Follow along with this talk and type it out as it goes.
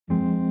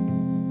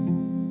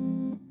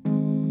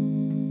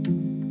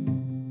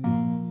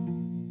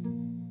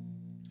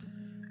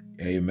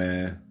Hey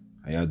man,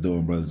 how y'all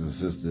doing, brothers and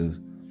sisters?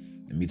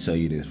 Let me tell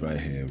you this right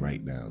here,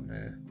 right now,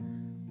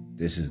 man.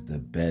 This is the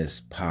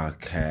best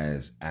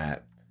podcast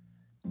app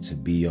to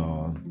be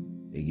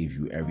on. They give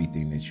you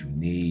everything that you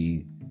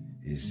need.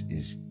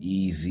 It's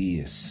easy,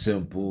 it's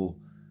simple.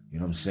 You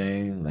know what I'm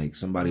saying? Like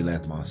somebody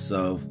like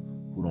myself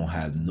who don't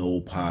have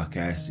no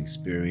podcast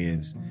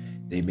experience,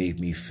 they make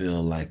me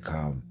feel like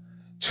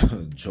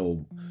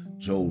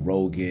Joe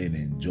Rogan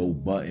and Joe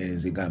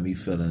Buttons. It got me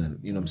feeling,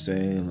 you know what I'm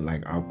saying,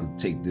 like I could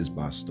take this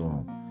by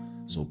storm.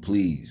 So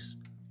please,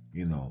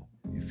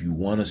 if you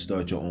want to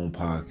start your own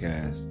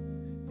podcast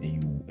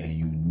and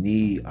you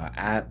need an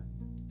app,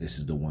 this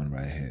is the one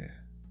right here.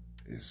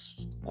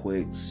 It's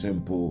quick,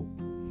 simple,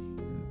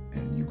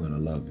 and you're gonna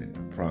love it.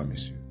 I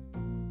promise you.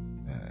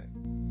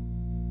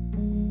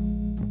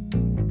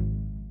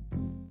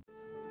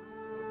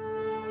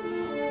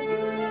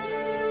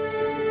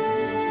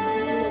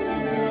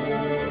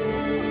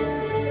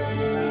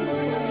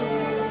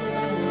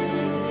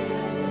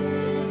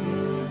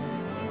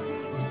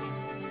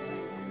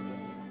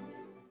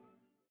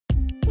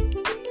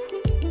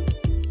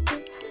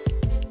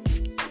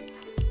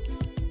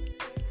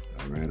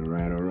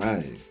 All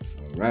right.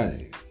 All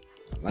right.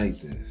 I like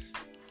this.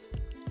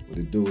 What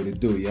it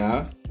do,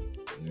 y'all?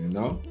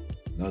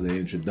 Another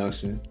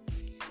introduction.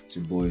 It's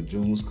your boy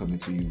Junes coming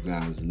to you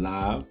guys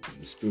live.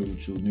 The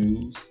spiritual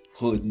news,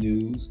 hood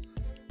news,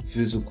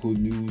 physical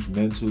news,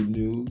 mental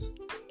news.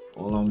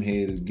 All I'm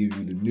here to give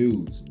you the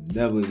news,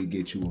 never to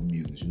get you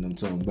amused. You know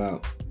what I'm talking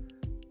about?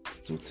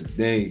 So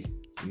today,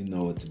 you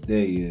know what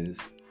today is.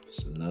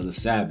 It's another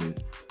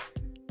Sabbath.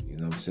 You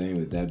know what I'm saying?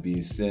 With that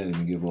being said, let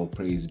me give all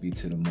praise be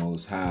to the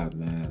Most High,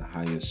 man.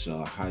 Higher,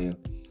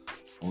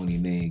 only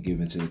name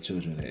given to the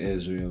children of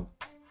Israel.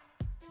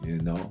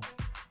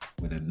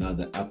 With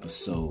another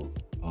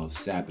episode of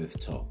Sabbath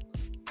Talk. You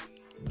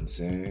know what I'm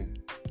saying?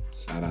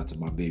 Shout out to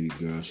my baby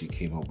girl. She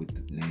came up with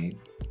the name.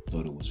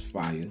 Thought it was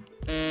fire.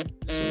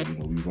 So,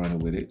 we running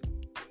with it.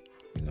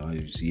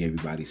 You see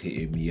everybody's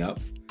hitting me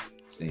up.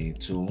 Staying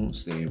tuned,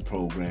 staying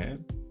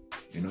programmed.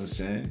 You know what I'm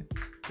saying?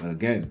 But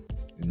again,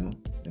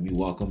 let me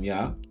welcome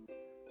y'all.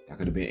 Y'all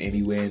could have been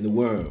anywhere in the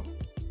world.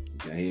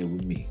 But y'all here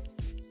with me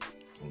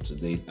on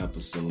today's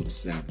episode of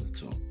Sabbath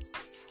Talk.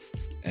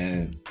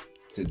 And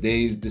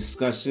today's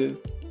discussion,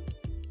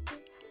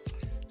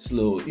 it's a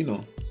little,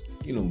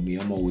 me,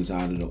 I'm always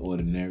out of the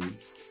ordinary.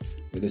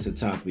 But it's a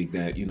topic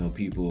that,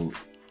 people,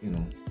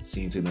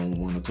 seem to don't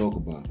want to talk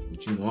about.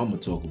 But I'm going to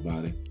talk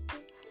about it.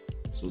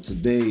 So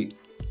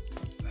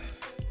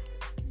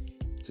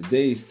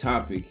today's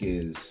topic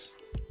is,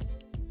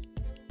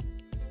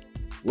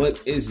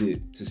 what is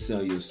it to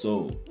sell your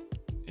soul?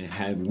 And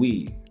have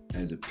we,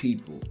 as a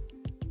people,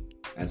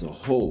 as a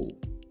whole,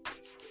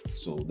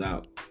 sold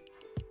out?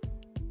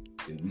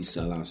 Did we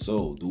sell our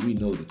soul? Do we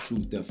know the true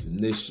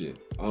definition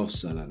of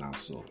selling our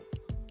soul?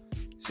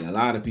 See, a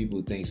lot of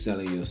people think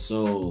selling your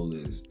soul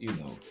is,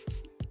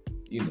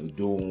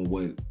 doing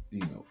what,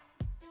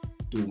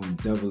 doing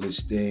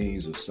devilish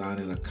things or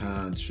signing a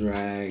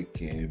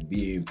contract and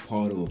being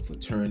part of a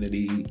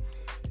fraternity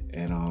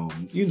and,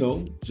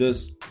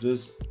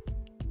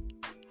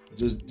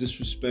 just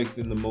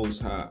disrespecting the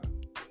Most High,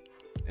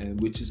 and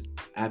which is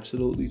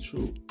absolutely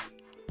true.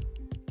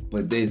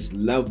 But there's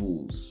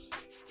levels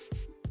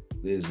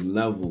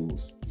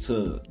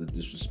to the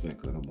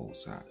disrespect of the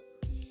Most High.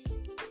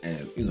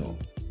 And,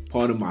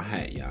 part of my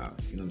hat, y'all,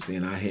 you know what I'm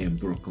saying? Out here in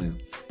Brooklyn,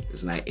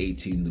 it's like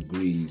 18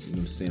 degrees, you know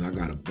what I'm saying? I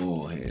got a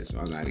bald head, so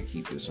I got to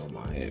keep this on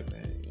my head,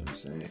 man, you know what I'm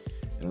saying?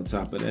 And on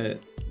top of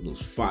that, it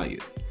looks fire.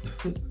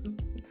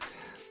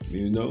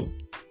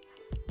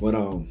 But,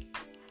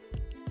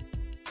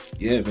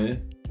 yeah,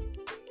 man,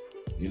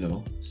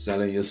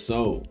 selling your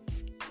soul.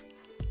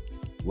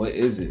 What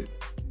is it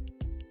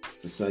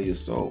to sell your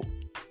soul?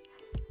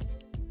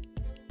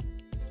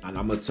 And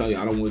I'm going to tell you,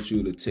 I don't want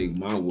you to take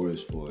my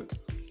words for it.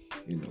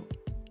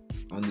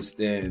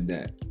 Understand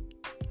that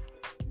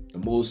the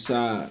Most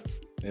High,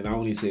 and I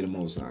only say the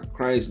Most High,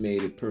 Christ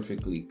made it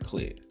perfectly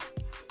clear.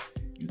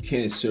 You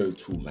can't serve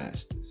two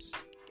masters.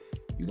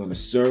 You're going to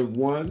serve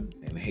one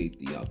and hate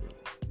the other.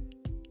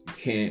 You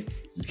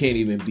can't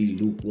even be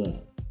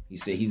lukewarm. He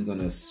said he's going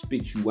to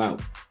spit you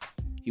out.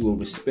 He will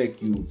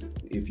respect you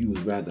if you was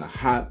rather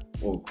hot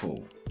or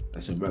cold.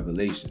 That's in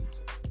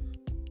Revelations.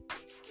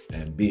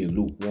 And being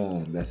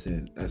lukewarm, that's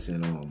in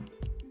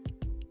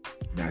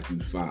Matthew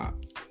 5.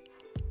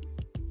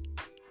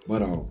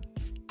 But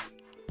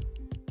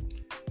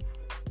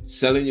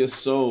selling your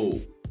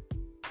soul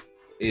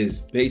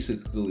is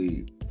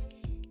basically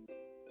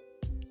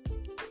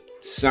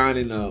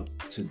signing up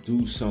to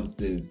do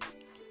something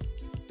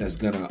that's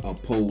gonna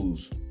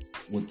oppose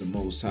what the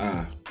Most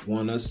High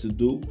want us to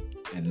do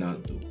and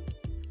not do.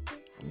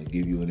 I'm gonna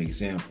give you an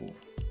example.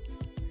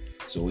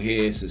 So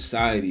here in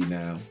society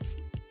now,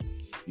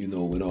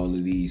 with all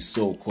of these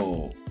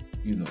so-called,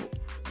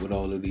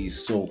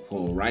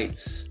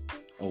 rights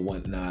or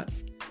whatnot,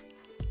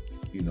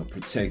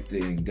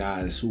 protecting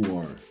guys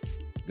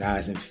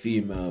and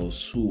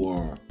females who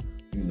are,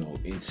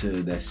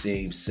 into that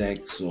same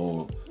sex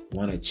or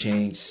want to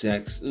change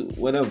sex,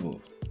 whatever. You know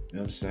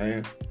what I'm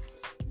saying?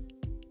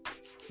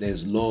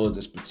 There's laws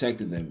that's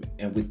protecting them.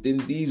 And within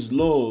these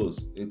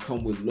laws, it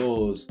comes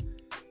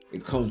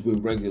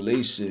with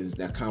regulations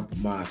that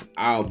compromise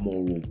our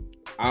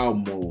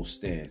moral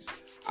stance,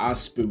 our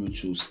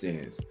spiritual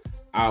stance,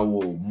 our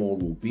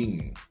moral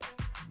being.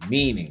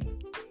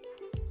 Meaning,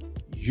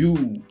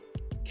 you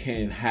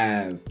can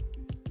have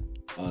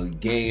a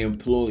gay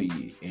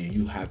employee and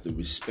you have to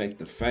respect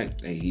the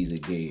fact that he's a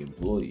gay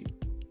employee.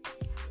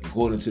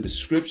 According to the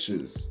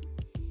scriptures,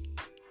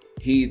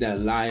 he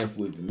that lieth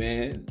with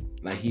man,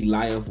 like he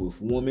lieth with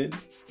woman,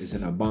 is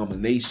an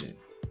abomination.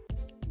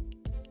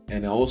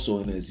 And also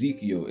in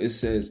Ezekiel, it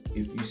says,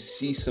 if you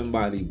see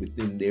somebody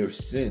within their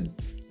sin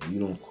and you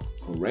don't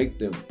correct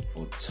them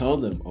or tell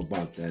them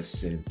about that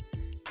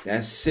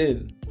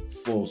sin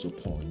falls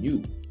upon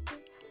you.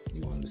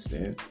 You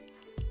understand?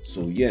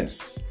 So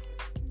yes,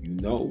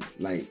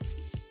 like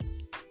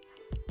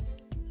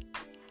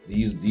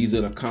these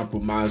are the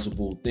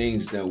compromisable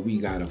things that we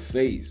gotta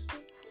face,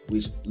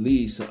 which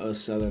leads to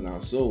us selling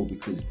our soul,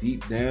 because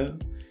deep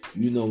down,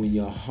 in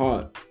your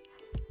heart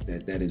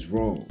that is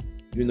wrong.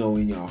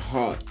 In your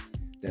heart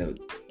that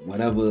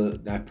whatever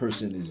that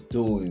person is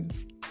doing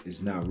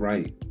is not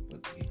right.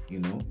 But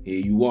here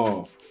you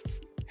are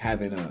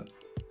having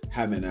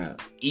to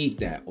eat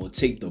that or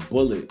take the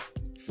bullet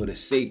for the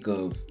sake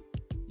of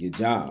your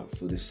job,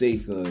 for the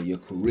sake of your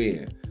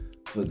career,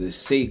 for the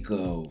sake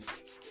of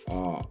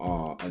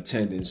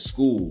attending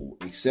school,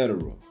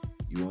 etc.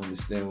 You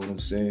understand what I'm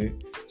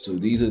saying? So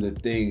these are the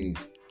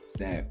things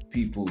that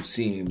people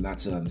seem not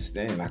to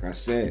understand. Like I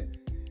said,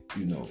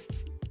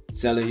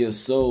 selling your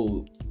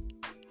soul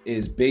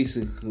is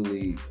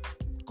basically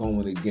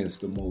going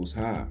against the Most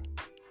High.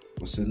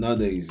 What's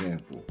another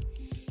example?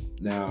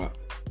 Now,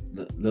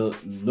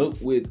 look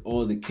with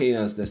all the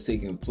chaos that's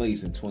taking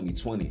place in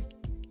 2020.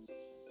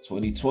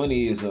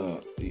 2020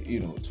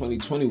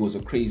 2020 was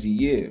a crazy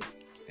year.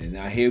 And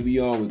now here we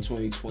are with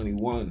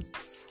 2021,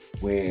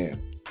 where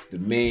the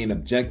main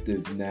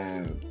objective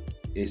now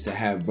is to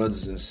have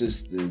brothers and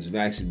sisters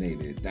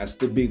vaccinated. That's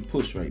the big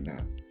push right now.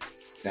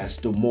 That's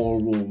the moral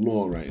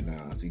law right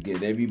now, to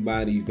get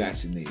everybody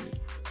vaccinated.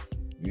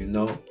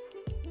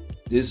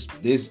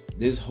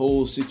 This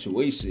whole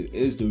situation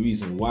is the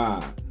reason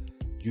why,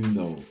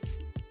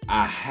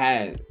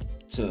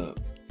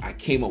 I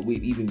came up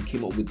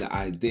with the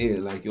idea,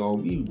 like, yo, are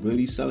we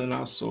really selling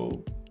our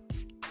soul?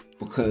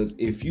 Because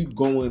if you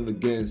going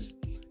against,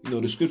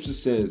 the scripture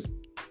says,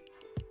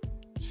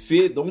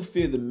 don't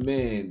fear the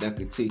man that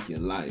could take your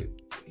life,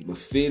 but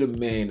fear the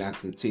man that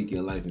could take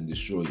your life and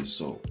destroy your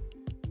soul.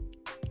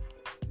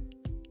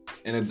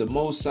 And if the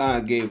Most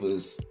High gave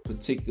us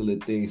particular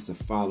things to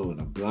follow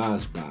and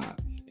oblige by,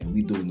 and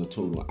we doing the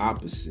total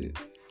opposite,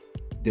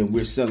 then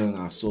we're selling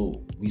our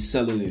soul. We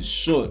selling it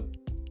short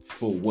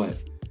for what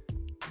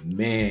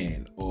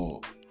man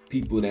or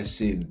people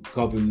that's in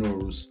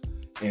governors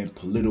and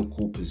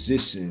political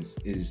positions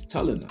is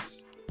telling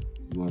us.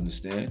 You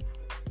understand?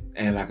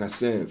 And like I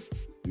said,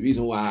 the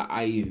reason why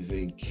I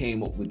even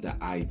came up with the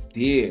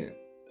idea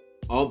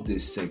of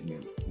this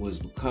segment was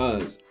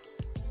because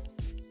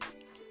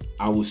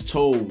I was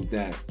told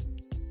that,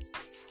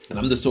 and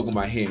I'm just talking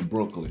about here in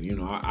Brooklyn,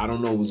 I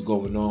don't know what's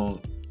going on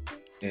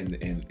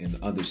in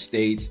other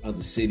states,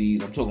 other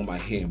cities. I'm talking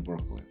about here in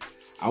Brooklyn.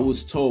 I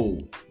was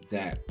told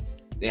that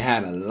they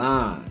had a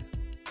line,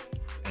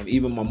 and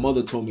even my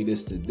mother told me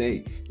this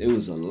today. There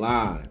was a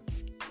line,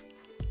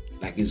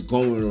 like it's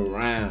going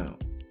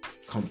around,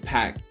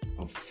 compact,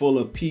 full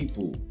of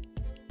people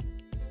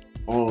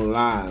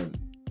online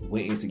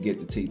waiting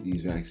to take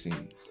these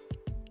vaccines.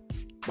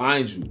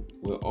 Mind you,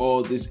 with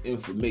all this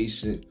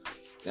information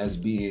that's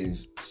being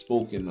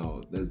spoken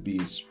of, that's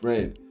being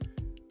spread,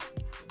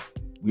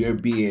 we are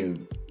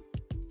being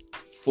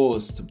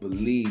forced to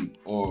believe,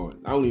 or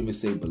I don't even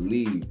say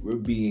believe, we're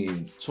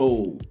being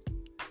told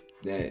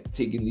that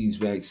taking these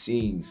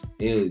vaccines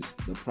is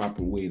the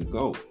proper way to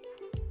go.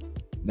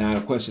 Now,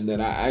 the question that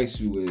I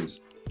ask you is,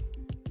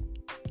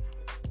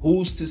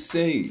 who's to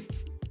say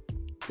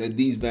that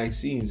these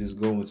vaccines is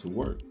going to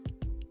work?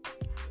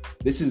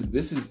 This is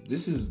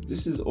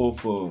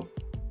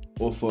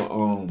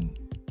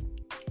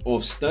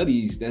off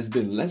studies that's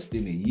been less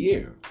than a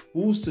year.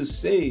 Who's to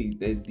say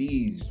that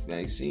these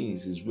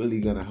vaccines is really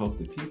gonna help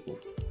the people?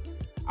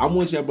 I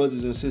want y'all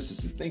brothers and sisters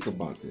to think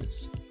about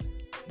this.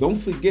 Don't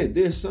forget,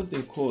 there's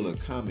something called a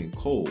common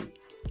cold.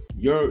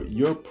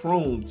 You're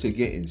prone to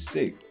getting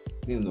sick.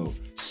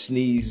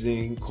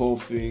 Sneezing,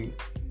 coughing,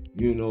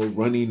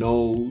 runny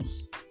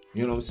nose,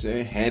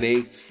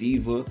 headache,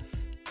 fever.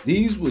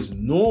 These was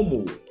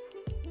normal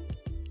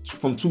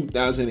from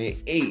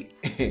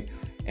 2008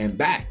 and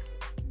back.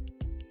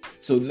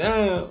 So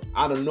now,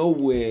 out of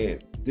nowhere,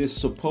 this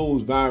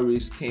supposed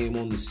virus came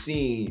on the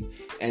scene,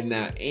 and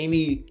now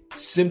any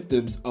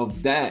symptoms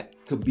of that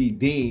could be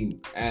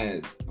deemed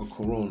as a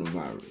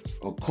coronavirus.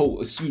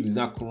 It's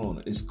not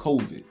corona, it's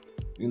COVID.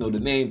 The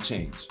name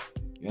change.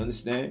 You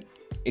understand?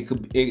 It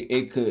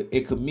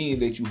could mean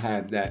that you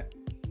have that.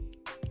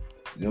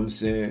 You know what I'm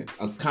saying?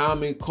 A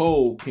common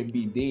cold can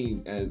be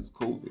deemed as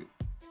COVID.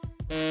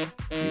 You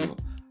know,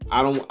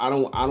 I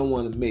don't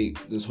want to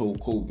make this whole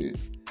COVID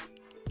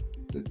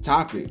the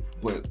topic,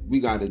 but we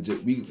gotta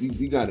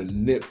we gotta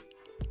nip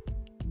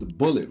the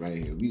bullet right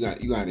here. You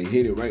gotta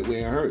hit it right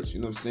where it hurts.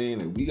 You know what I'm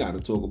saying? And we gotta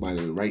talk about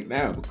it right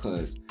now,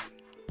 because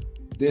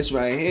this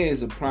right here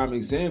is a prime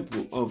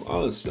example of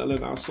us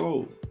selling our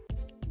soul.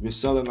 We're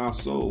selling our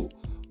soul.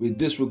 We're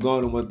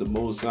disregarding what the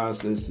Most High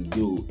says to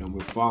do, and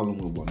we're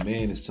following what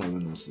man is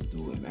telling us to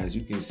do. And as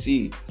you can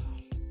see,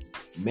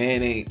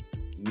 man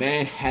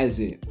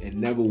hasn't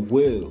and never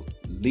will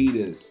lead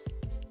us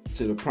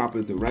to the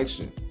proper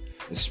direction,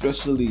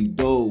 especially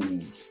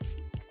those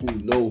who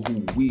know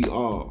who we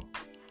are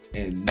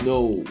and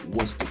know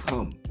what's to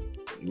come.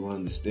 You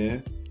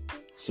understand?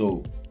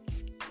 So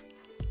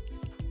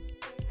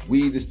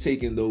we just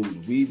taking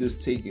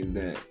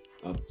that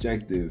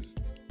objective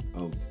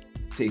of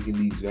taking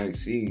these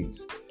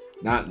vaccines,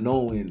 not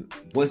knowing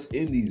what's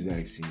in these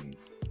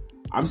vaccines.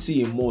 I'm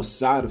seeing more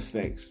side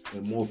effects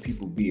and more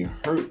people being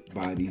hurt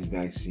by these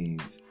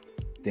vaccines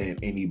than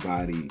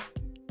anybody,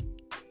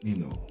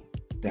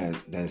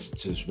 that's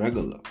just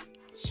regular.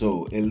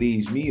 So it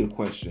leaves me a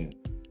question,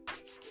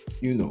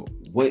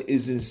 what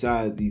is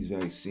inside these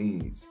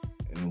vaccines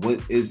and what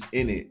is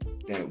in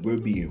it that we're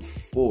being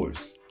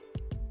forced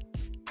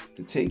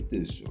to take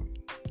this joint?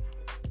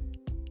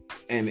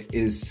 And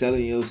is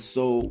selling your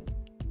soul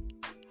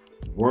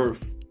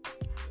worth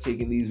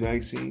taking these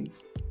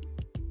vaccines?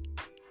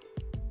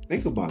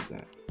 Think about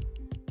that.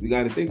 We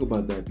got to think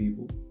about that,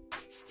 people.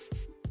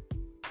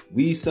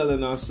 We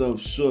selling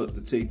ourselves short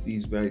to take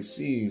these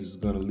vaccines is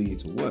going to lead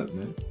to what,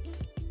 man?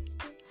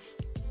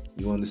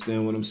 You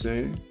understand what I'm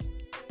saying?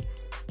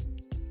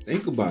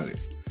 Think about it.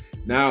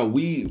 Now,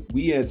 we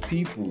as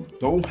people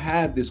don't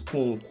have this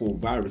quote-unquote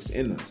virus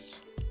in us.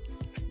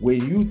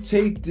 When you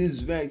take this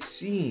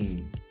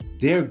vaccine,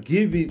 they're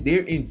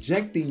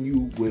injecting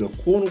you with a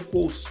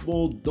quote-unquote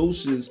small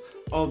doses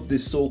of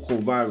this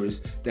so-called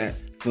virus that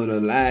for the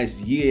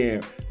last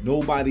year,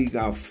 nobody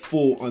got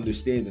full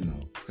understanding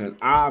of. Because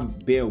I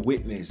bear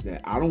witness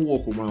that I don't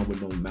walk around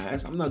with no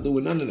mask. I'm not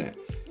doing none of that.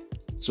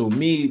 So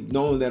me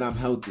knowing that I'm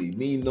healthy,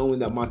 me knowing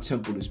that my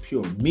temple is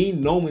pure, me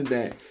knowing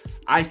that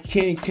I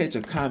can catch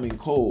a common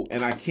cold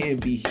and I can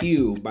be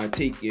healed by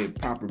taking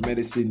proper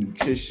medicine,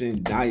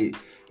 nutrition, diet,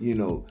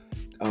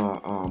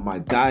 my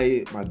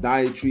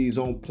dietary is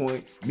on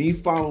point. Me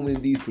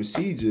following these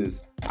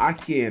procedures, I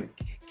can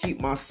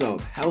keep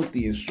myself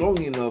healthy and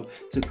strong enough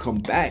to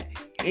combat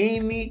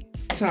any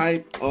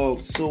type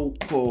of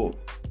so-called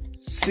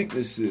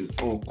sicknesses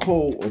or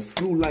cold or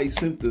flu-like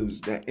symptoms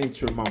that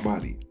enter my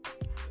body.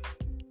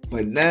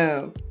 But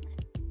now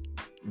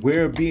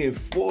we're being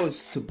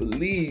forced to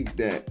believe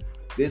that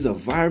there's a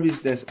virus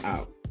that's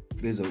out.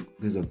 There's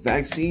a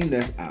vaccine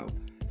that's out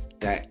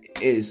that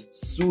is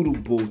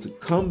suitable to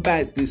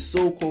combat this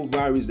so-called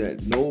virus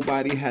that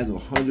nobody has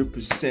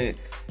 100%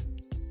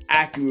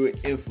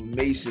 accurate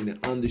information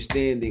and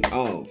understanding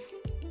of.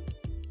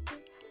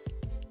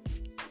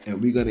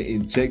 And we're going to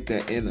inject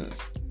that in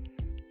us.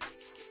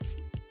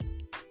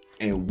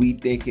 And we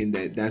thinking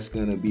that that's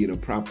going to be the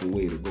proper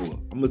way to go.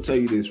 I'm going to tell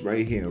you this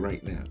right here,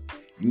 right now.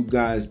 You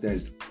guys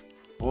that's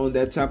on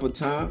that type of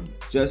time,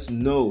 just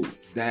know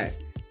that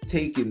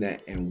taking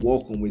that and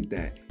walking with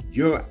that,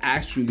 you're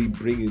actually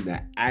bringing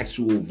the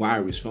actual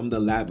virus from the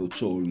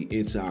laboratory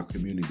into our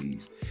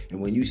communities.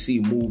 And when you see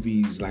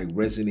movies like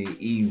Resident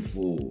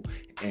Evil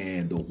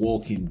and The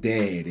Walking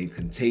Dead and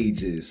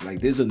Contagious,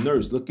 like there's a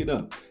nurse, look it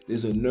up.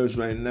 There's a nurse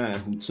right now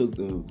who took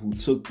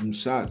them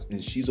shots,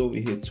 and she's over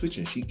here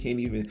twitching. She can't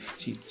even.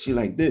 She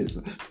like this.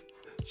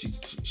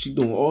 She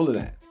doing all of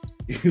that.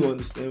 You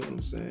understand what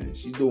I'm saying?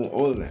 She's doing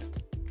all of that.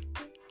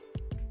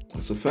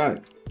 That's a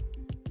fact.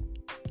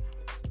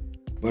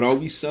 But are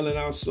we selling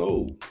our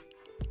soul?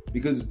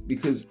 Because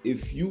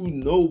if you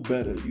know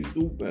better, you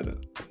do better.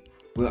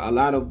 But a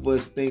lot of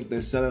us think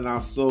that selling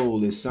our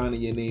soul is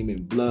signing your name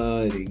in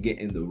blood and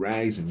getting the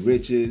rags and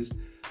riches.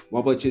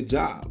 What about your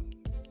job?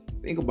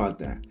 Think about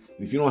that.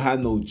 If you don't have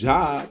no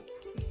job,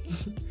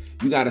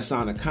 you got to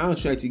sign a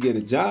contract to get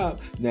a job.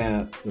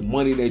 Now, the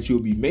money that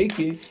you'll be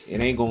making, it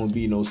ain't going to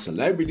be no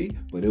celebrity,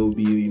 but it will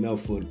be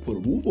enough to put a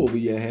roof over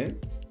your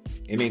head.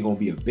 It ain't going to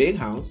be a big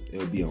house.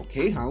 It'll be an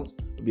okay house.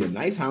 It'll be a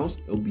nice house.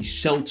 It'll be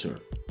shelter.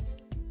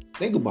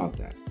 Think about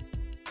that.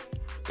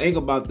 Think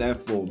about that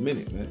for a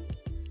minute, man.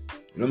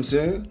 You know what I'm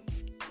saying?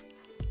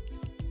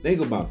 Think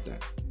about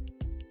that.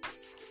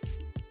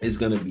 It's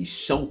going to be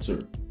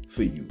shelter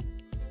for you.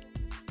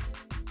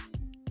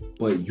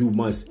 But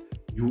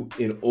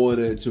in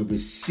order to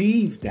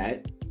receive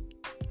that,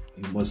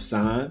 you must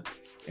sign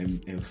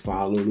and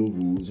follow the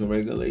rules and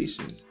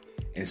regulations.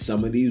 And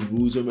some of these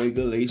rules and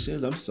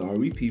regulations, I'm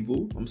sorry,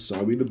 people, I'm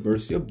sorry to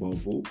burst your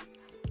bubble,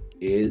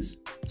 is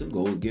to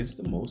go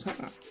against the Most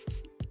High.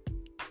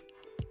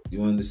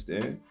 You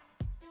understand?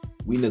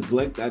 We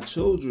neglect our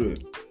children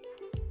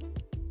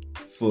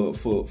for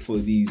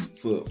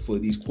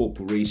these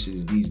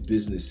corporations, these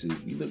businesses.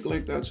 We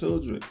neglect our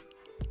children.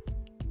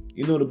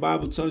 You know, the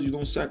Bible tells you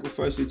don't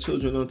sacrifice your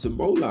children unto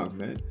Moloch,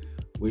 man.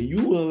 When you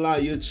allow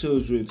your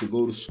children to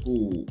go to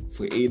school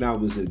for 8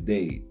 hours a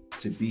day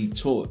to be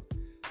taught,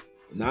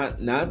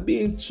 not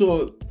being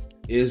taught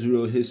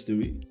Israel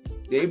history,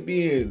 they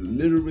being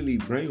literally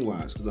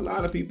brainwashed. Because a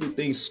lot of people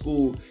think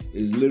school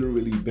is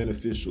literally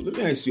beneficial. Let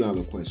me ask you all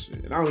a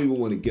question. And I don't even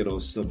want to get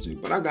off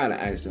subject, but I got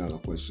to ask y'all a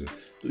question.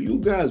 Do you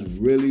guys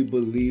really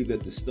believe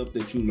that the stuff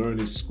that you learn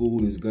in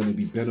school is going to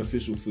be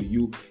beneficial for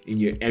you in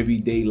your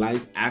everyday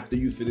life after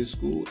you finish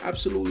school?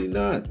 Absolutely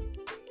not.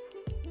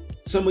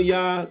 Some of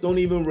y'all don't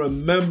even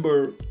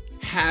remember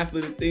half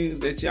of the things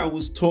that y'all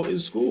was taught in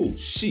school.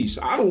 Sheesh,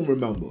 I don't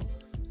remember.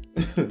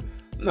 I'm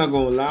not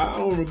going to lie. I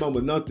don't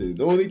remember nothing.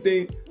 The only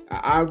thing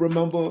I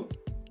remember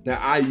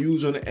that I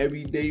use on an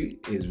everyday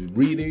is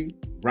reading,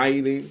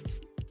 writing,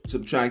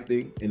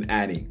 subtracting, and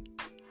adding.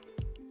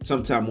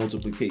 Sometimes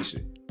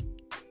multiplication.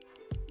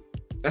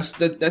 That's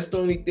the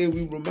only thing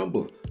we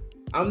remember.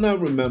 I'm not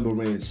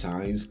remembering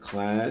science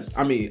class.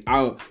 I mean,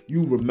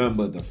 you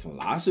remember the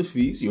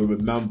philosophies. You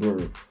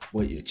remember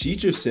what your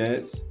teacher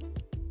says.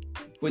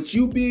 But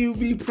you being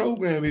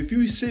reprogrammed, if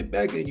you sit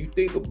back and you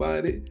think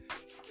about it,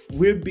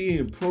 we're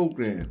being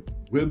programmed.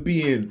 We're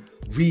being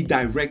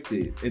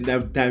redirected. And the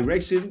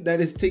direction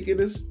that is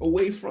taking us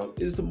away from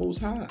is the Most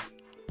High.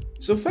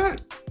 It's a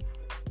fact.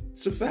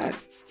 It's a fact.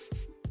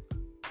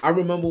 I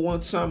remember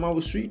one time I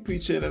was street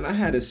preaching and I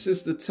had a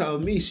sister tell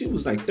me, she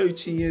was like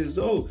 13 years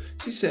old.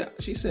 She said,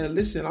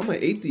 listen, I'm an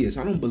atheist.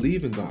 I don't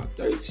believe in God.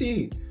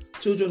 13.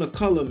 Children of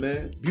color,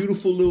 man.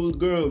 Beautiful little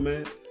girl,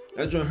 man.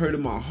 That joint hurt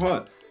in my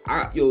heart.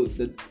 I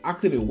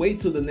couldn't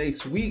wait till the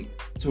next week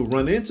to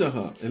run into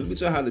her. And let me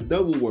tell you how the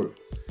devil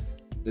worked.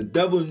 The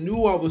devil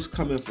knew I was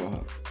coming for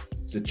her.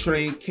 The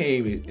train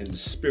came and the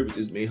spirit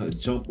just made her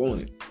jump on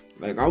it.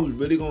 Like, I was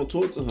really going to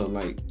talk to her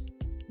like,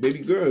 baby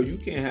girl, you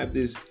can't have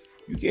this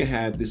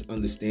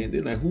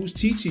understanding. Like, who's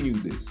teaching you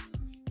this?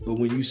 But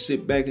when you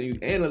sit back and you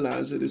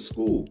analyze it, it's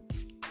school.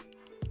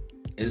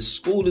 And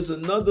school is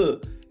another,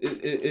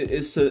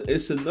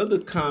 it's another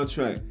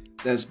contract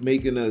that's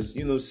making us,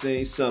 you know what I'm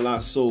saying, sell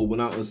our soul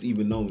without us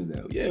even knowing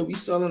that. Yeah, we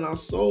selling our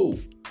soul.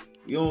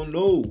 We don't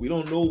know. We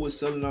don't know what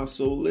selling our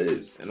soul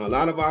is. And a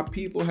lot of our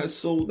people has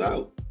sold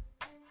out.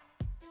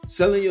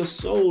 Selling your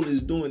soul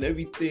is doing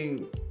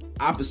everything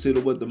opposite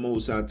of what the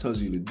Most High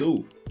tells you to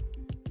do.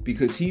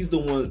 Because he's the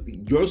one,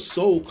 your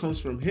soul comes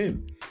from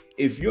him.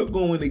 If you're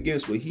going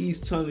against what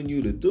he's telling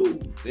you to do,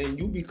 then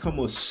you become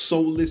a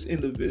soulless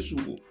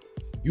individual.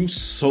 You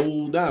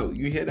sold out.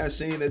 You hear that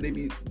saying that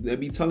they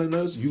be telling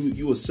us,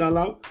 you a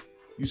sellout,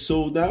 you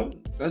sold out?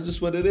 That's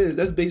just what it is.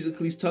 That's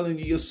basically telling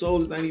you your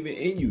soul is not even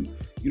in you.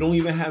 You don't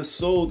even have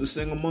soul to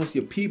sing amongst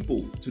your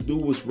people, to do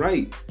what's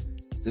right,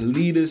 to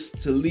lead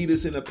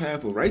us in a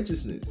path of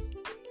righteousness.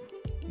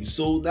 You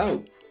sold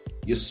out.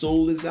 Your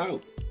soul is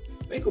out.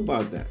 Think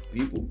about that,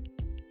 people.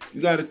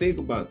 You got to think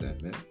about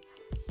that, man.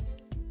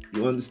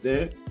 You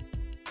understand?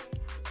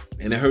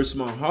 And it hurts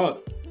my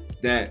heart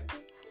that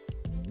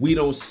we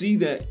don't see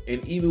that.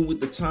 And even with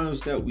the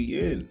times that we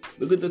in,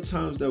 look at the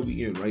times that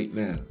we in right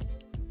now.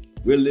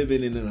 We're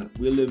living in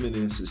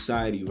a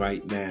society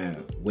right now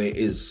where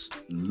it's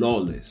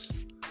lawless,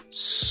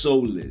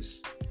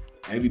 soulless.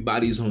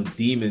 Everybody's on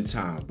demon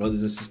time.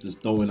 Brothers and sisters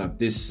throwing up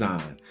this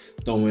sign,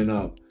 throwing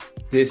up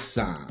this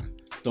sign,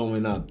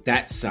 throwing up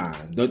that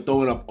sign. They're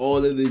throwing up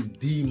all of these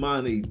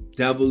demonic,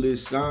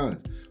 devilish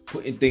signs,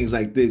 putting things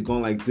like this,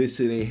 going like this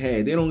to their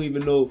head. They don't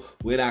even know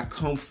where that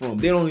come from.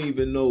 They don't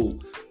even know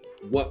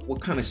what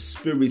kind of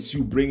spirits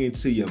you bring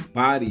into your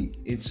body,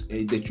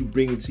 that you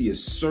bring into your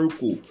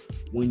circle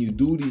when you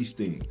do these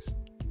things.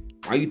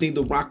 Why you think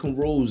the rock and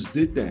rolls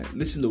did that?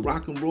 Listen, the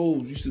rock and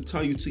rolls used to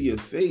tell you to your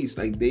face,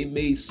 like they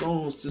made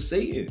songs to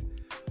Satan.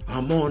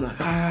 I'm on a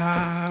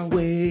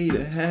highway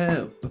to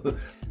hell.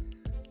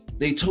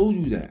 They told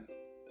you that.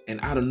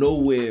 And out of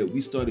nowhere,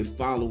 we started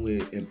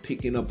following and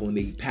picking up on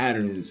their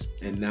patterns.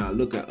 And now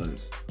look at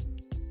us.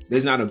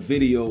 There's not a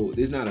video,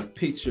 there's not a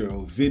picture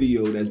or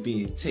video that's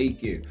being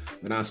taken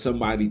without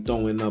somebody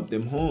throwing up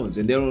them horns.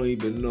 And they don't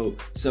even know,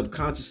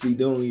 subconsciously,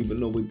 they don't even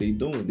know what they're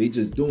doing. They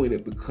just doing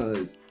it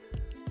because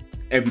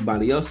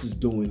everybody else is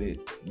doing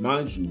it.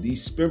 Mind you,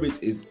 these spirits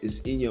is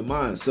in your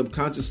mind.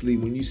 Subconsciously,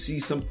 when you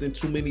see something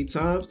too many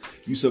times,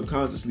 you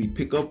subconsciously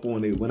pick up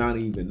on it without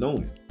even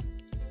knowing.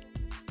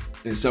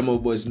 And some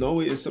of us know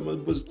it and some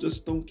of us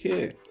just don't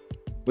care.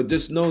 But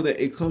just know that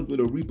it comes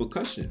with a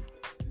repercussion.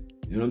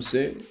 You know what I'm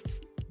saying?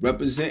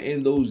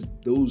 Representing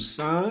those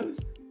signs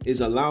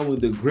is allowing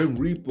the Grim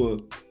Reaper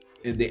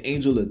and the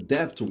Angel of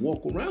Death to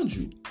walk around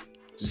you,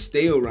 to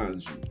stay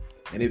around you.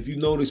 And if you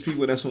notice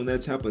people that's on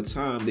that type of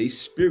time, their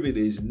spirit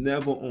is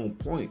never on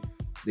point.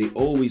 They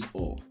always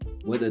off.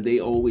 Whether they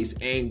always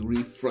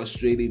angry,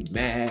 frustrated,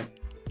 mad.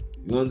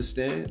 You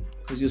understand?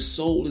 Because your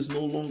soul is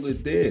no longer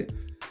there.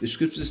 The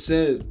scripture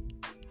says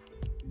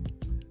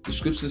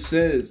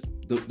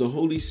the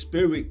Holy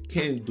Spirit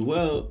can't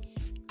dwell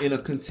in a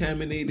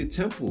contaminated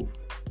temple.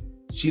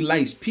 She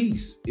likes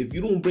peace. If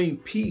you don't bring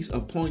peace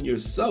upon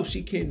yourself,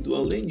 she can't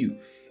dwell in you.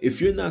 If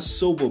you're not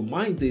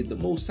sober-minded, the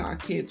Most High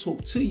can't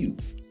talk to you.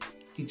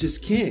 He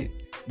just can't.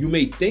 You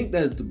may think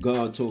that's the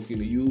God talking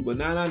to you, but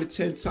 9 out of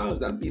 10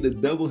 times that'd be the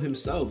devil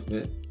himself,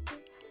 man.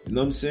 You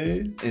know what I'm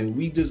saying? And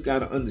we just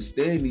gotta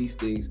understand these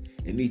things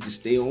and need to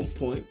stay on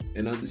point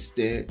and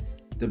understand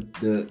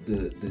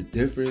the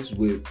difference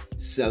with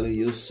selling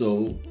your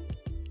soul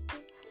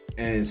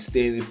and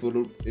standing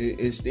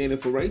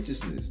for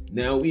righteousness.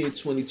 Now we in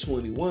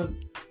 2021,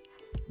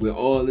 where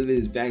all of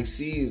this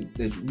vaccine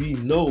that we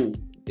know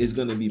is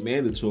going to be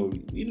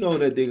mandatory. We know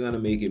that they're going to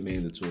make it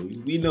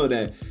mandatory. We know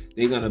that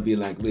they're going to be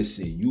like,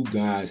 listen, you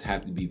guys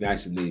have to be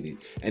vaccinated.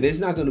 And it's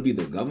not going to be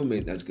the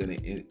government that's going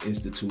to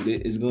institute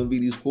it. It's going to be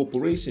these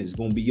corporations. It's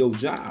going to be your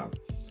job.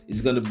 It's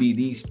going to be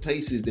these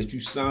places that you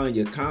sign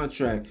your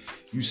contract.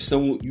 You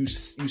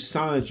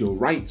signed your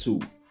right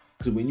to.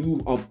 Because when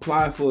you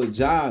apply for a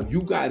job,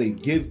 you got to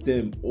give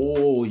them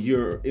all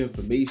your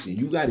information.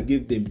 You got to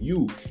give them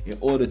you in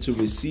order to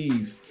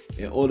receive.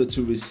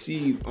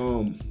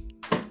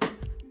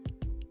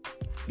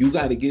 You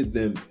got to give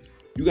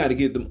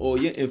them all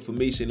your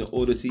information in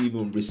order to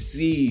even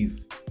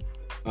receive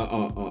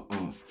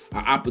an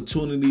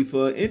opportunity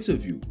for an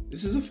interview.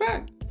 This is a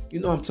fact. You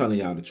know I'm telling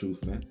y'all the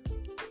truth, man.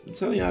 I'm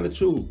telling y'all the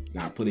truth.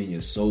 Gotta put in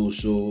your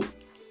social,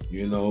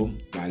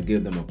 gotta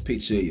give them a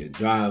picture of your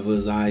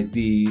driver's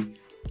ID.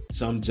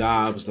 Some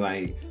jobs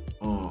like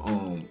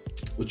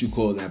what you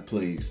call that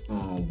place?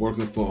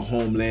 Working for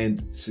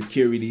Homeland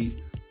Security.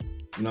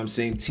 You know what I'm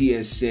saying?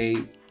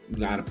 TSA. You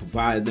gotta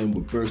provide them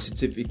with birth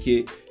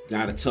certificate. You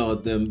gotta tell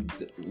them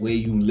where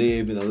you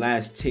live in the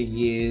last 10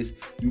 years.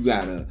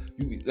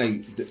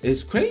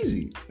 It's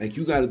crazy. Like,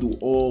 you gotta do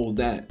all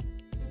that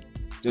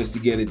just to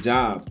get a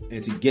job,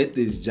 and to get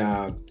this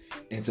job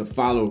and to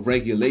follow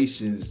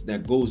regulations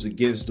that goes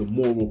against the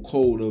moral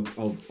code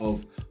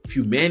of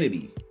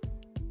humanity.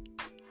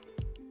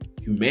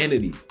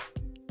 Humanity.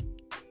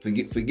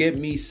 Forget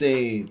me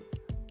saying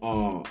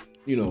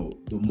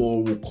the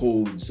moral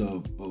codes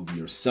of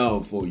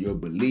yourself or your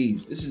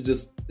beliefs.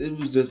 It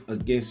was just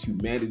against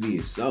humanity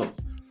itself.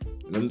 You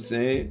know what I'm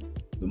saying?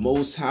 The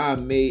Most High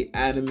made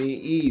Adam and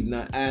Eve,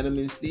 not Adam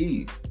and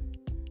Steve.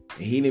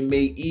 And he didn't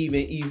make Eve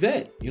and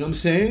Yvette. You know what I'm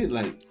saying?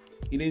 Like,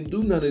 he didn't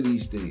do none of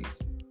these things.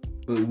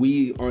 But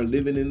we are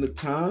living in the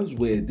times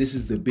where this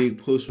is the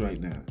big push right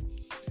now.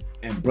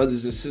 And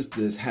brothers and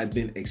sisters have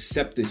been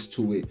accepted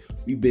to it.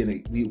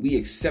 We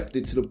accept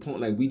it to the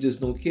point like we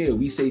just don't care.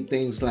 We say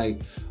things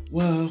like,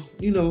 well,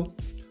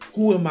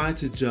 who am I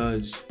to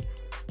judge?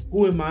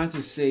 Who am I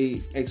to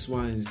say X,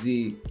 Y, and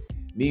Z?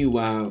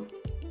 Meanwhile,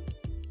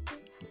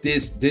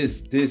 this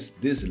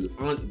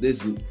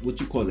what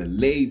you call a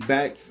laid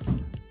back,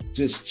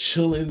 just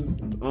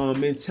chilling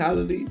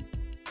mentality,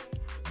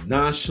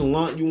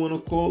 nonchalant, you want to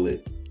call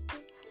it,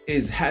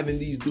 is having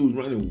these dudes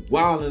running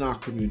wild in our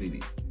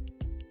community.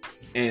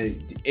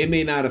 And it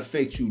may not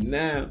affect you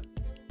now,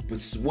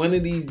 but one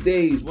of these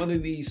days, one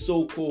of these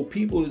so-called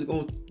people is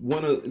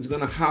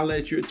gonna holler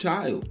at your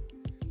child.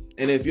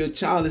 And if your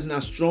child is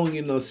not strong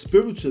enough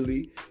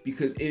spiritually,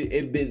 because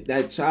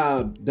that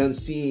child done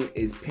seen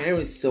his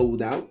parents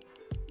sold out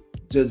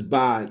just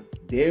by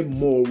their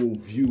moral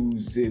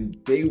views and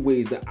their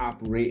ways of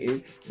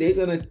operating, they're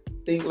gonna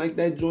think like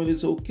that joint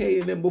is okay.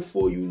 And then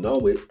before you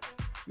know it,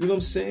 you know what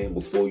I'm saying?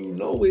 Before you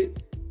know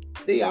it,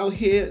 they out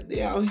here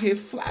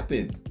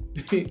flapping.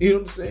 You know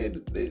what I'm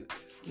saying?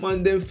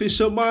 Man, them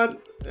Fisher man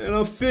and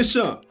a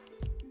Fisher.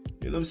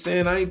 You know what I'm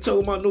saying? I ain't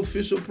talking about no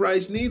Fisher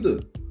Price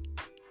neither.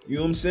 You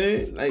know what I'm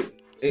saying?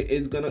 Like,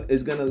 it's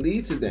gonna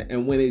lead to that.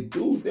 And when they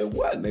do, then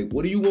what? Like,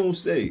 what are you gonna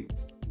say?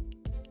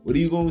 What are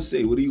you gonna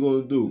say? What are you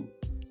gonna do?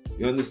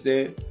 You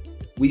understand?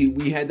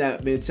 We had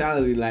that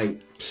mentality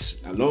like, as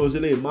long as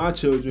it ain't my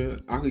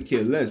children, I could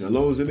care less. As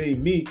long as it ain't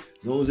me,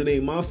 as long as it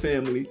ain't my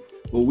family.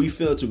 But we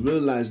fail to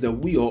realize that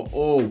we are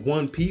all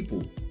one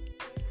people.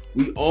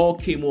 We all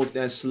came off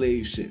that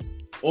slave ship.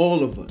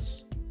 All of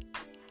us.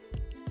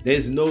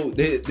 There's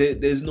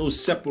no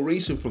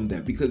separation from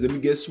that. Because let me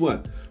guess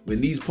what?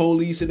 When these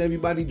police and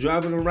everybody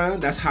driving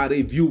around, that's how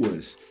they view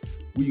us.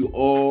 We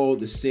all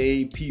the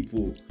same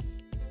people.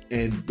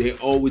 And they're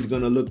always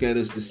going to look at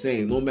us the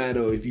same. No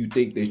matter if you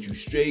think that you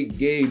straight,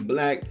 gay,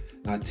 black,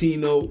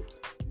 Latino,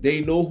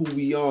 they know who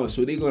we are.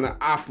 So they're going to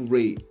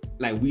operate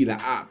like we the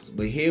ops.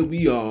 But here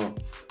we are.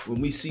 When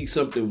we see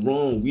something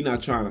wrong, we're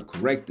not trying to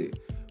correct it.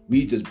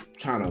 We just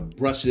trying to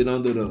brush it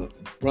under the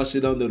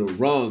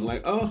rug.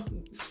 Like, oh,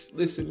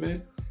 listen,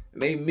 man,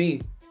 it ain't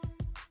me.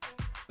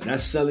 And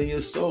that's selling your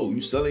soul.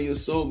 You selling your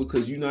soul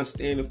because you're not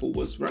standing for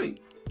what's right.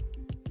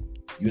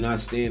 You're not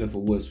standing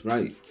for what's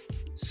right.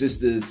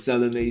 Sisters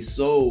selling their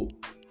soul,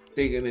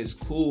 thinking it's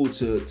cool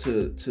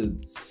to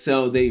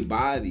sell their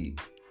body.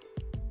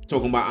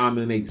 Talking about I'm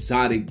an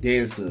exotic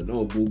dancer.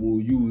 No, boo-boo,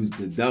 you is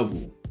the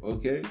devil.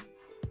 Okay?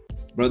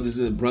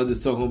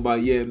 Brothers talking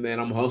about, yeah, man,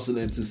 I'm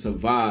hustling to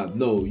survive.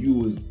 No, you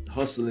was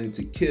hustling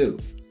to kill.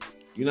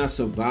 You're not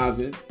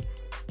surviving.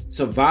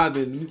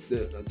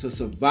 To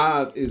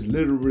survive is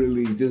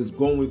literally just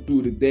going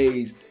through the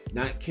days,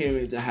 not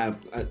caring to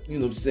have,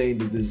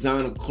 the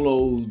designer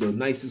clothes, the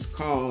nicest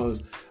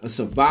cars. A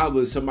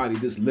survivor is somebody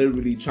just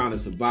literally trying to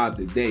survive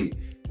the day.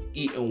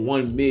 eating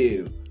one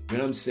meal, you know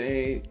what I'm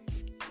saying?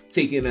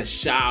 Taking a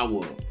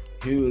shower,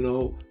 you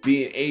know,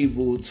 being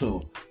able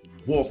to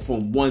walk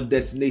from one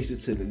destination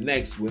to the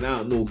next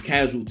without no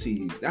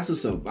casualties. That's a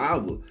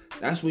survivor.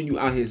 That's when you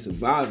out here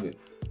surviving.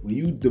 When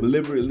you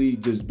deliberately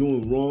just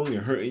doing wrong and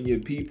hurting your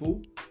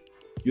people,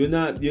 you're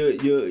not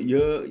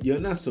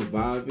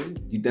surviving.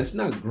 That's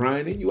not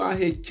grinding. You out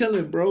here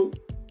killing, bro.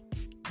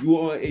 You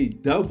are a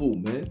devil,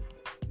 man.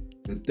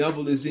 The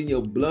devil is in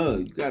your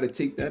blood. You gotta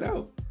take that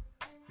out.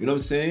 You know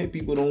what I'm saying?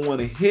 People don't want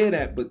to hear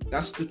that, but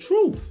that's the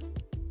truth.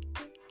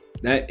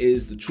 That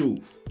is the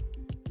truth.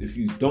 If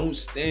you don't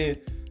stand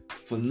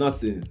for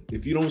nothing,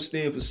 if you don't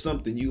stand for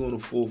something, you're gonna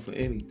fall for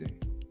anything.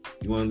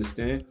 You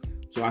understand?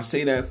 So I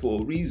say that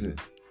for a reason.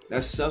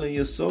 That's selling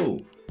your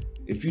soul.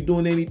 If you're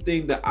doing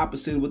anything the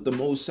opposite of what the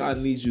Most High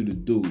needs you to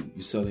do,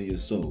 you're selling your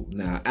soul.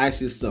 Now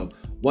ask yourself,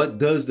 what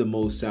does the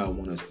Most High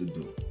want us to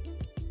do?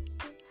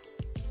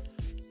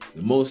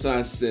 The Most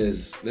High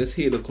says, let's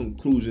hear the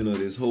conclusion of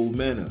this whole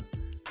matter.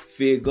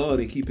 Fear God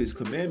and keep his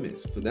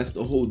commandments, for that's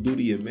the whole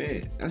duty of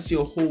man. That's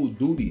your whole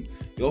duty.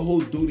 Your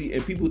whole duty,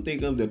 and people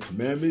think of the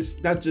commandments,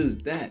 not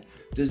just that,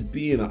 just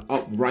being an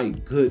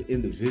upright, good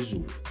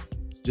individual,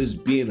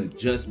 just being a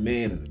just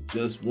man and a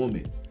just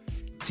woman,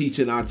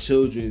 teaching our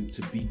children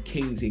to be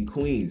kings and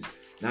queens,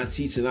 not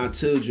teaching our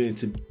children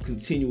to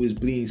continue as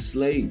being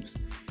slaves.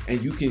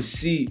 And you can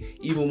see,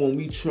 even if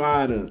we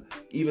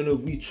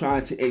try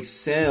to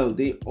excel,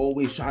 they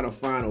always try to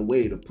find a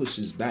way to push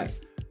us back.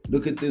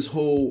 Look at this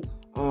whole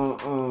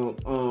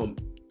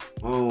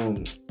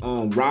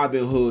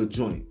Robin Hood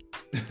joint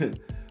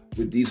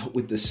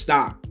with the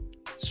stock.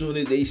 Soon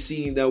as they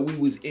seen that we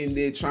was in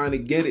there trying to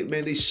get it,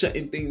 man, they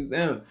shutting things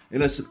down.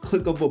 And that's a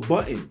click of a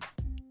button.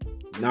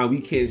 Now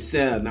we can't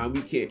sell. Now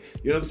we can't.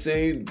 You know what I'm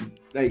saying?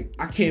 Like,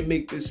 I can't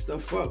make this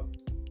stuff up.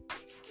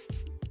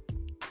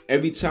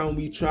 Every time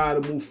we try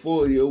to move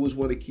forward, they always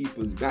want to keep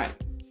us back.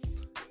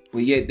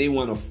 But yet they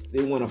want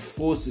to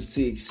force us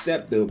to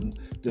accept the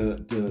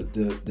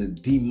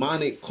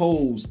demonic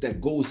codes that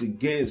goes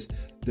against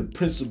the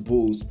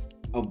principles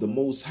of the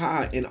Most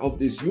High and of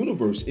this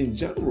universe in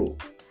general.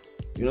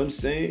 You know what I'm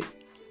saying?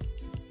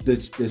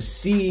 The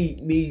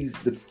seed needs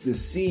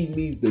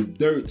the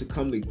dirt to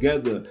come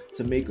together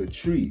to make a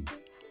tree.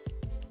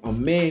 A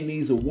man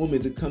needs a woman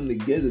to come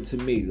together to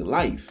make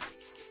life.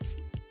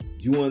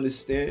 You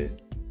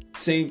understand?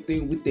 Same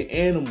thing with the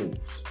animals.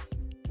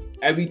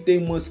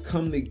 Everything must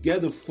come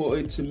together for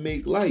it to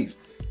make life.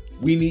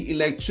 We need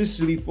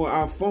electricity for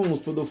our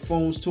phones, for the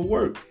phones to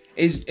work.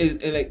 There's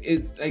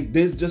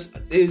just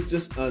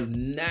a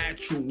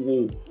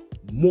natural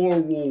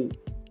moral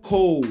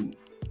code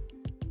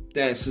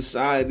that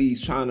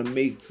society's trying to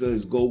make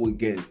us go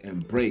against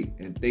and break,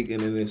 and thinking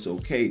that it's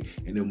okay.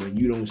 And then when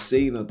you don't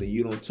say nothing,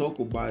 you don't talk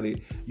about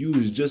it, you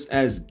is just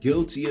as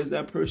guilty as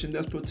that person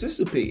that's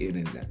participating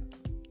in that.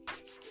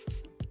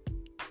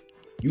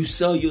 You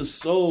sell your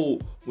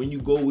soul when you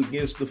go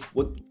against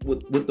what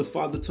the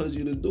Father tells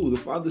you to do. The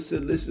Father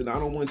said, listen, I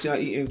don't want y'all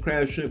eating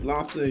crab, shrimp,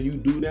 lobster, and you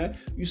do that,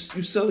 you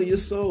selling your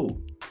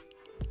soul.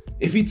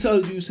 If he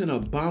tells you it's an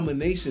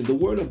abomination, the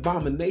word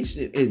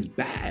abomination is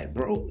bad,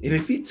 bro. And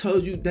if he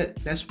tells you that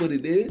that's what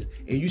it is,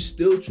 and you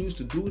still choose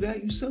to do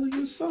that, you selling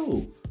your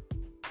soul.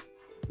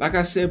 Like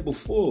I said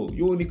before,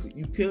 you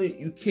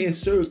can't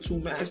serve two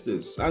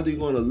masters. Either you're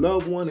going to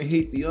love one and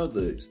hate the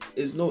other.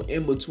 It's no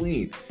in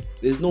between.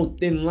 There's no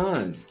thin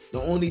line.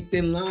 The only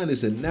thin line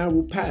is a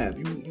narrow path.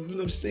 You know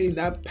what I'm saying?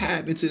 That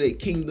path into their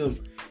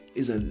kingdom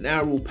is a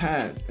narrow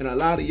path. And a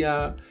lot of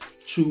y'all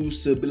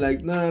choose to be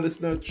like, nah, that's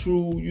not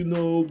true. You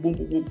know, boom,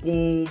 boom, boom,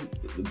 boom.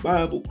 The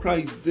Bible,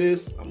 Christ,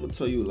 this. I'm going to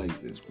tell you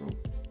like this, bro.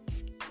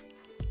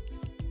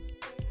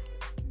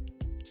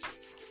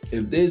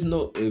 If there's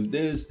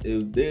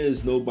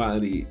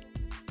nobody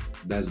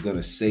that's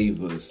gonna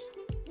save us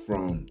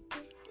from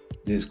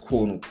this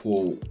quote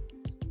unquote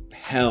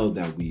hell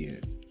that we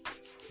in,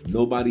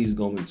 nobody's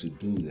going to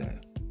do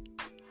that.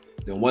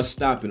 Then what's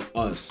stopping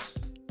us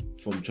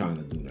from trying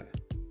to do that?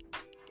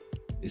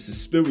 It's a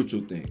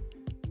spiritual thing.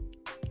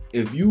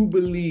 If you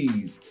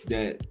believe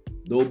that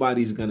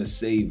nobody's gonna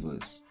save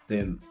us,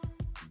 then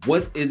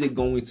what is it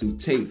going to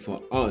take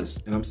for us,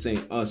 and I'm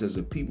saying us as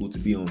a people, to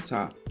be on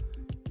top?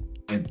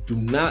 And do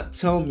not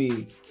tell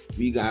me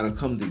we gotta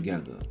come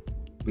together,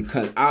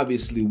 because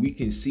obviously we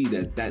can see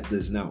that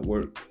does not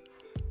work.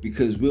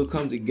 Because we'll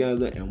come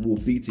together and we'll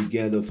be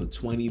together for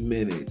 20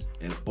 minutes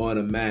and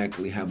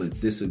automatically have a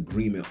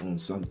disagreement on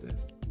something.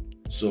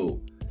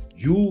 So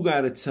you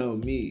gotta tell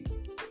me,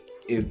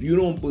 if you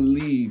don't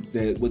believe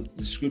that what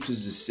the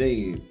scriptures is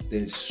saying,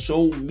 then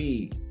show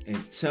me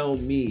and tell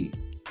me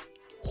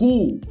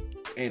who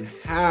and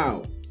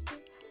how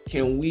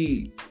can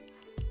we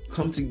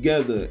come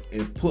together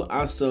and put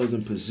ourselves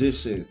in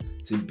position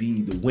to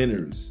be the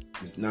winners.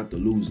 It's not the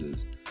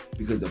losers.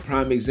 Because the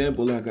prime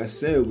example, like I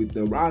said, with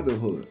the Robin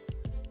Hood,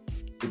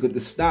 look at the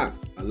stock.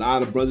 A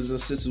lot of brothers and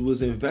sisters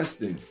was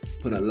investing,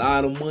 put a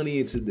lot of money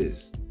into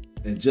this.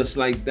 And just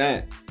like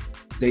that,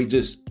 they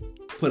just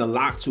put a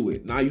lock to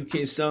it. Now you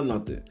can't sell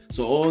nothing.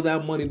 So all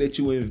that money that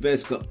you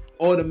invest could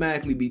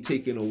automatically be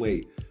taken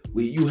away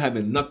with you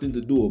having nothing to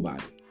do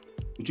about it.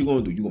 What you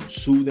gonna do? You gonna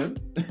sue them?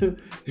 You know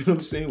what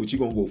I'm saying? What you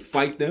gonna go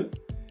fight them?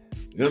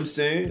 You know what I'm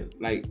saying?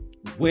 Like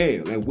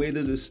where? Like where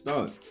does it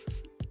start?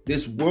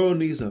 This world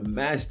needs a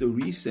master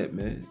reset,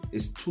 man.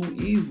 It's too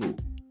evil.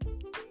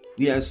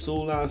 We have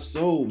sold our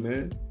soul,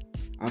 man.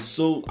 Our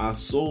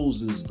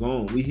souls is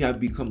gone. We have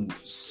become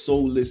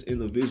soulless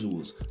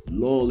individuals,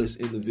 lawless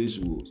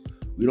individuals.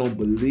 We don't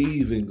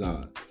believe in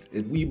God.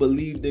 If we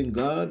believed in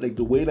God, like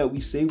the way that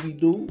we say we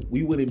do,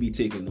 we wouldn't be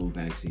taking no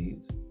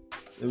vaccines.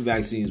 Them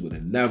vaccines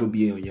would never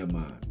be on your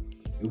mind.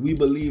 If we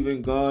believe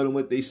in God and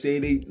what they say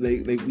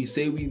like we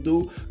say we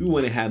do, we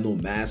wouldn't have no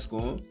mask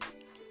on.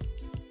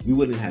 We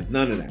wouldn't have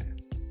none of that.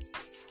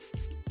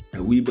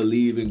 And we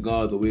believe in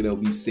God the way that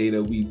we say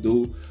that we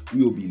do,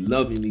 we will be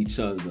loving each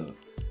other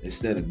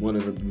instead of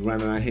wanting to be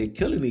running out here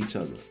killing each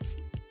other.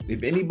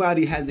 If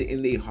anybody has it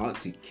in their heart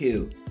to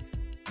kill,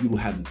 you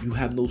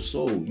have no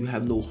soul. You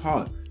have no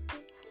heart.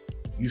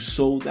 You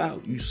sold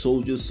out. You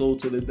sold your soul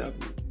to the devil.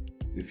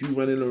 If you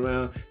running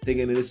around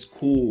thinking that it's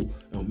cool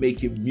and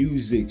making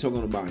music,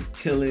 talking about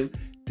killing,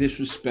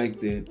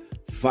 disrespecting,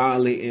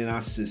 violating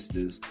our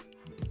sisters,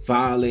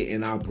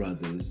 violating our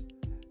brothers,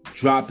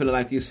 dropping it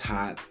like it's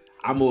hot.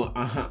 I'm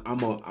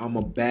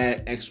a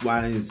bad X,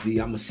 Y, and Z.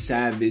 I'm a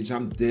savage.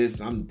 I'm this.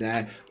 I'm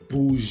that.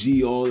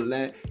 Bougie. All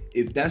that.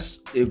 If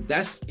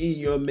that's in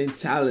your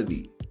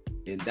mentality,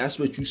 and that's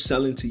what you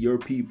selling to your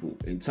people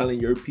and telling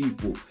your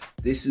people,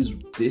 this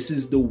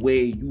is the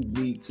way you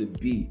need to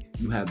be.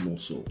 You have no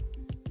soul.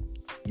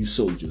 You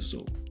sold your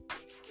soul.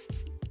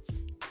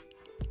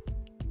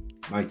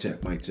 Mic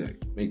check.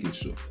 Making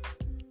sure.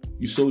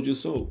 You sold your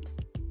soul.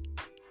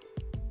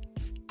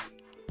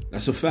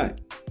 That's a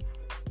fact.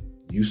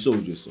 You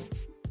sold your soul.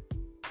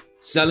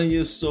 Selling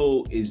your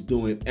soul is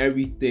doing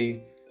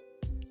everything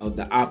of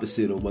the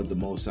opposite of what the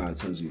Most High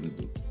tells you to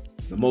do.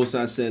 The Most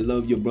High said,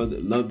 love your brother,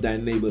 love thy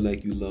neighbor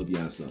like you love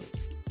yourself.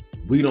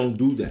 We don't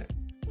do that.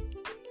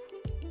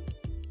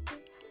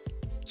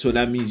 So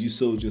that means you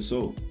sold your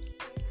soul.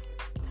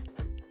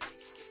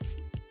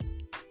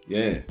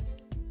 Yeah.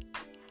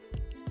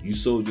 You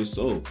sold your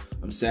soul.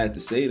 I'm sad to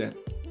say that,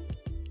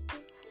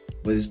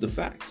 but it's the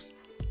facts.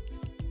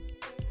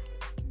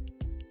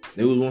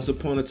 There was once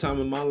upon a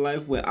time in my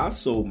life where I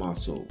sold my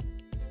soul.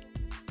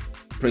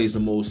 Praise the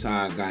Most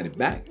High, I got it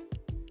back.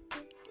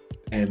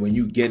 And when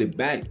you get it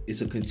back,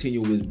 it's a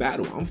continuous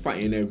battle. I'm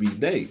fighting every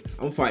day.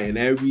 I'm fighting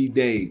every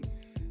day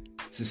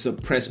to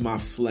suppress my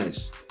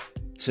flesh,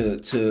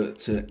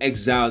 to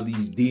exile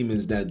these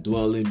demons that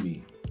dwell in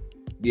me.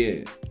 Yeah,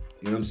 you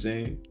know what I'm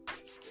saying?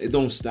 It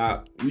don't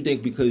stop. You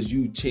think because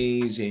you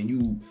change and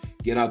you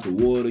get out the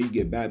water, you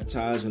get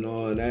baptized and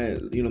all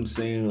that, you know what I'm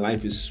saying,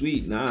 life is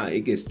sweet. Nah,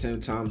 it gets 10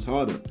 times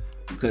harder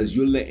because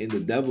you're letting the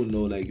devil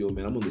know like, yo,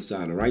 man, I'm on the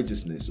side of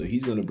righteousness. So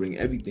he's going to bring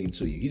everything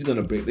to you. He's going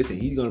to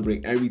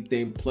bring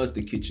everything plus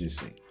the kitchen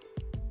sink.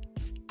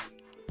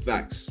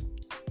 Facts.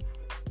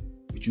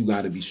 But you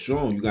got to be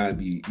strong. You got to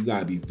be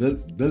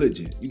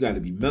vigilant. You got to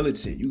be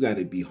militant. You got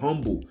to be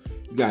humble.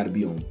 You got to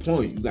be on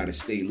point. You got to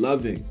stay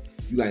loving.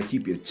 You got to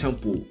keep your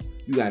temple.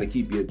 You got to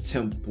keep your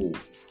temple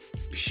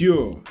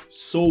pure,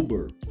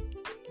 sober.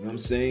 You know what I'm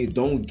saying?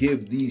 Don't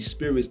give these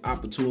spirits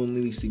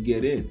opportunities to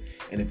get in.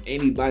 And if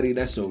anybody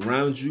that's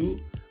around you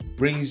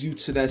brings you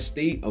to that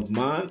state of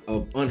mind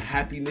of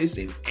unhappiness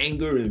and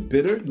anger and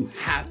bitter, you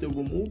have to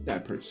remove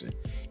that person.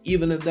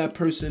 Even if that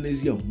person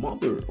is your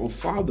mother or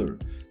father.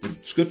 The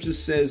scripture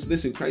says,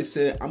 listen, Christ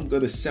said, I'm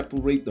going to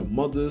separate the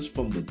mothers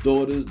from the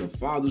daughters, the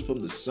fathers from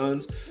the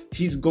sons.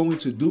 He's going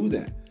to do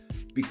that.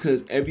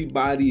 Because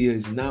everybody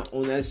is not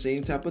on that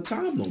same type of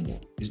time no more.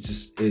 It's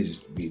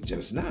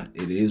just not.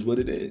 It is what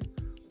it is.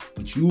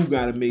 But you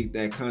got to make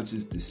that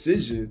conscious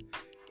decision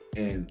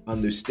and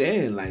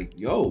understand like,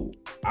 yo,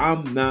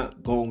 I'm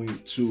not going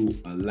to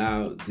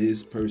allow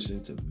this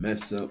person to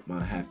mess up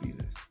my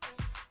happiness.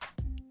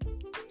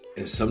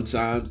 And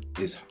sometimes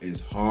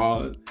it's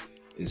hard.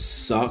 It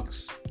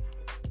sucks.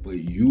 But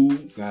you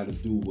got to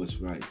do what's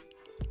right.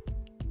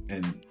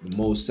 And the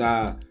Most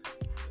High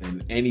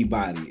and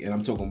anybody, and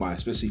I'm talking about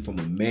especially from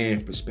a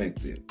man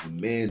perspective, a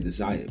man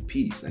desire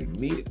peace. Like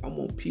me, I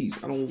want peace.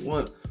 I don't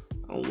want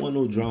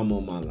no drama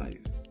in my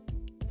life.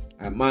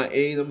 At my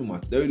age, I'm in my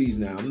 30s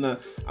now.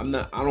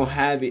 I don't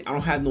have it. I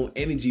don't have no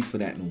energy for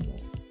that no more.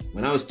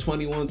 When I was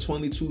 21,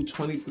 22,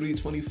 23,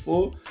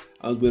 24,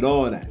 I was with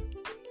all that.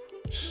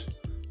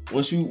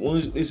 Once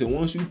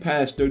you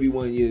pass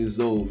 31 years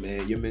old,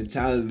 man, your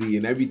mentality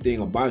and everything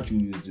about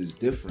you is just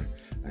different.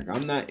 Like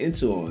I'm not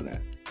into all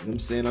that. You know what I'm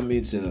saying? I'm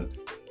into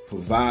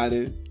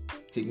providing,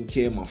 taking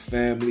care of my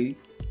family,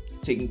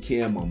 taking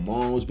care of my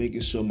moms,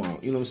 making sure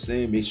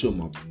make sure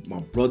my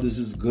brothers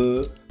is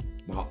good,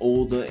 my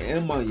older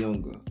and my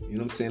younger. You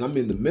know what I'm saying? I'm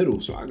in the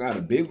middle, so I got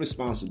a big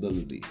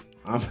responsibility.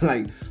 I'm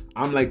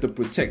like the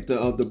protector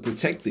of the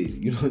protected,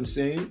 you know what I'm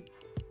saying?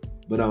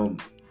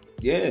 But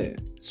yeah,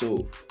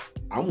 so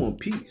I want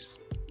peace.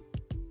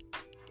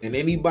 And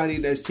anybody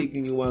that's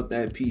taking you out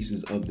that peace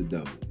is of the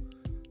devil.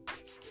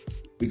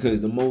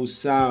 Because the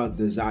Most High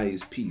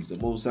desires peace. The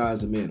Most High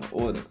is a man of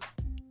order.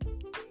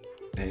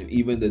 And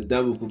even the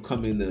devil could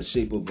come in the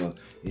shape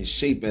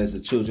as the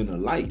children of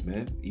light,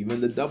 man. Even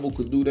the devil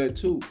could do that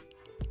too.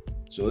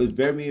 So it's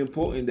very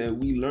important that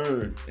we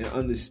learn and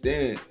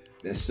understand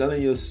that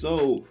selling your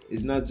soul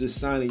is not just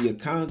signing your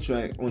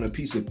contract on a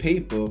piece of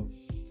paper.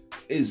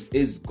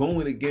 It's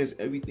going against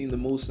everything the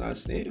Most High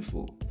stands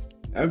for.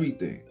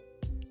 Everything.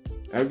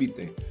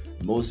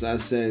 The Most High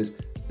says,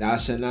 thou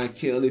shalt not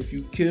kill. If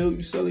you kill,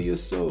 you selling your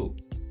soul.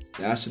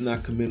 Thou shalt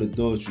not commit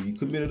adultery. You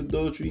committed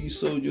adultery, you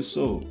sold your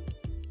soul.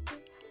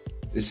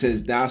 It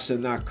says, thou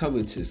shalt not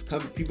covetous.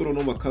 People don't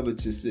know what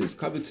covetous is.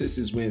 Covetous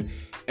is when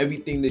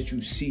everything that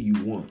you see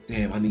you want.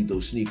 Damn, I need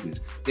those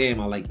sneakers. Damn,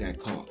 I like that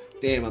car.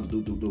 Damn, I'm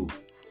do.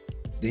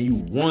 Then you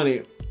want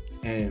it,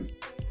 and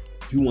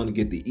you want to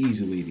get the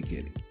easy way to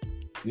get it.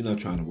 You're not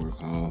trying to work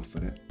hard for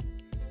that.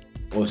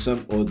 Or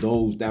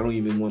those that don't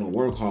even want to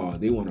work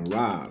hard, they want to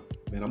rob.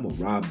 Man, I'm gonna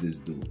rob this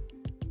dude.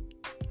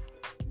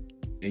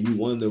 And you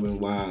wondering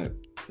why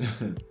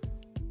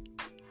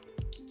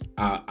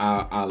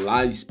our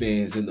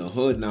lifespans in the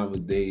hood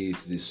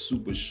nowadays is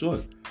super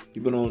short.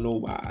 People don't know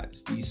why.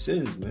 It's these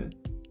sins, man.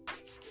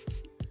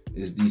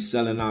 It's these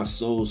selling our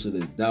souls to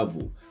the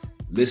devil,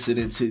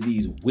 listening to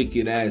these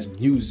wicked ass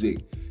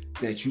music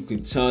that you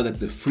can tell that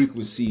the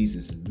frequencies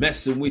is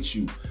messing with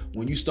you.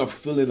 When you start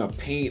feeling a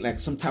pain, like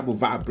some type of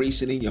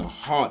vibration in your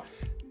heart,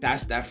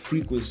 that's that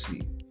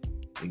frequency.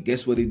 And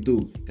guess what it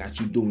do? Got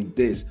you doing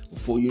this.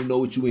 Before you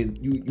know it,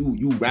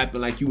 you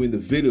rapping like you in the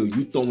video.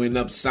 You throwing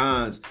up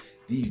signs,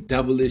 these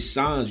devilish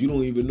signs. You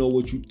don't even know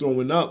what you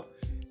throwing up.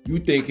 You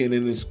thinking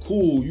and it's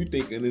cool. You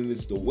thinking and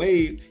it's the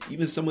wave.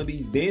 Even some of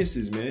these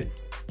dances, man.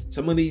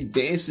 Some of these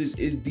dances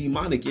is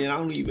demonic. And I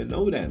don't even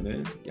know that,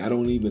 man. I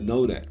don't even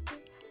know that.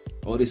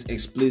 All this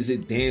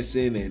explicit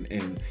dancing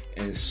and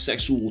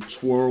sexual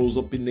twirls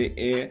up in the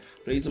air.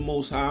 Praise the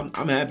Most High.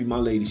 I'm happy my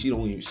lady, she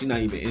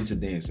not even into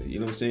dancing. You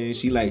know what I'm saying?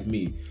 She like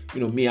me.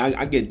 You know me,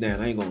 I get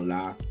down. I ain't gonna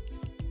lie.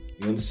 You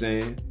know what I'm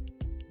saying?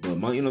 But you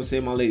know what I'm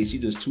saying? My lady, she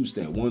just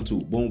 2-step. 1, 2,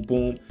 boom,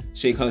 boom.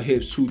 Shake her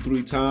hips 2,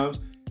 3 times.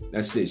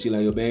 That's it. She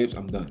like, yo, babes,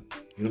 I'm done.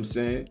 You know what I'm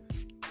saying?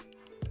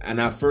 And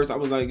at first I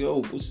was like,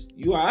 yo,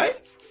 you all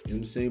right? You know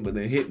what I'm saying? But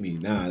then hit me.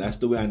 Nah, that's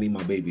the way I need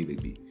my baby to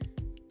be.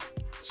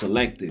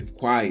 Selective,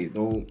 quiet,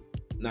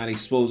 not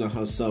exposing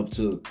herself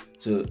to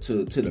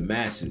the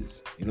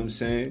masses. You know what I'm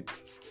saying?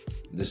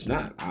 That's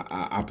not.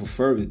 I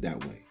prefer it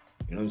that way.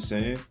 You know what I'm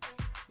saying?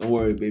 Don't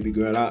worry, baby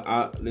girl.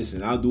 I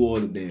listen. I'll do all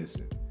the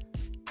dancing.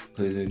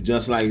 Cause then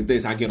just like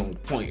this, I get on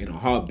point in a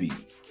heartbeat.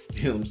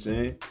 You know what I'm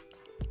saying?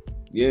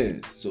 Yeah.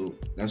 So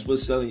that's what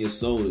selling your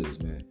soul is,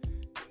 man.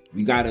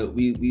 We gotta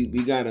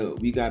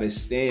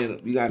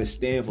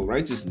stand for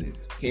righteousness.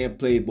 Can't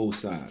play both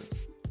sides.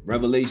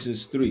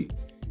 Revelations 3.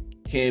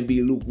 Can't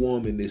be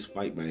lukewarm in this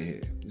fight right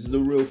here. This is a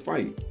real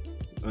fight.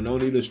 And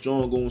only the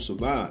strong gonna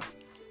survive.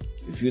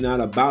 If you're not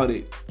about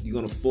it, you're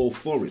gonna fall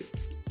for it.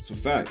 It's a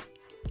fact.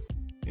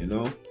 You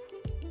know?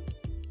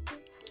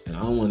 And I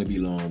don't want to be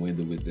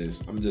long-winded with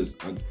this.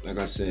 Like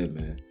I said,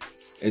 man.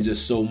 It's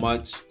just so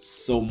much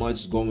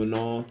going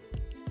on.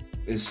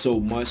 It's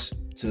so much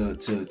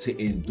to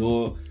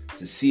endure.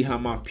 To see how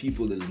my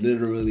people is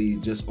literally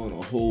just on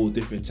a whole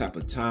different type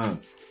of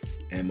time.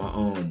 And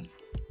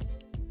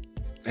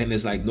and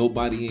it's like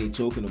nobody ain't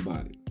talking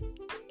about it.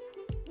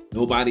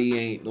 Nobody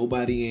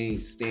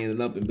ain't standing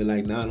up and be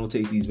like, nah, don't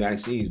take these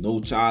vaccines. No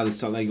child is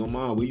telling your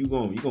mom, where you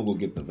going? You gonna go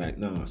get the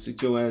vaccine? Nah,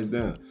 sit your ass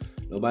down.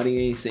 Nobody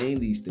ain't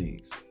saying these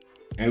things.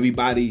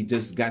 Everybody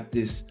just got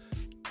this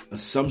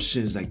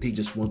assumptions like they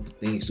just want the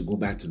things to go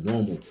back to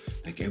normal.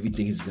 Like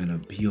everything is gonna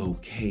be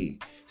okay.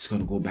 It's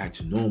gonna go back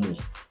to normal.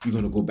 You're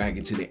gonna go back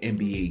into the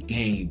NBA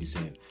games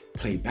and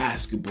play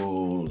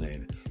basketball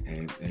and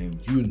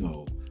you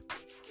know,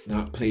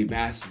 not play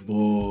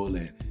basketball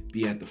and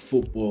be at the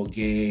football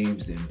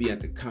games and be at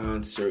the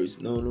concerts.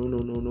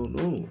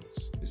 No.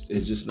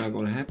 It's just not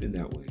gonna happen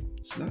that way.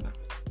 It's not.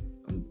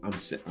 I'm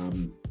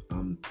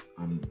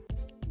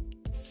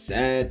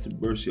sad to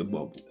burst your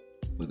bubble,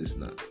 but it's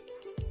not.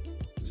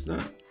 It's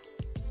not.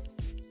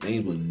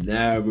 Things will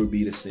never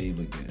be the same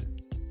again,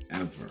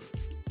 ever.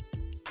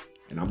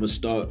 And I'm gonna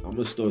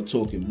start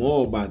talking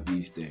more about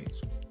these things.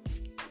 You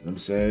know what I'm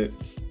saying?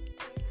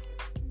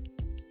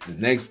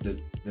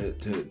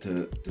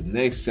 The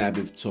next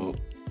Sabbath talk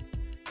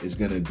is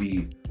gonna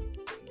be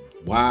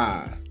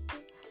why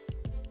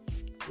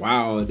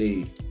are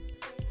they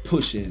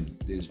pushing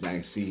this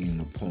vaccine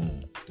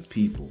upon the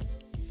people?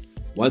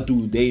 What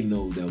do they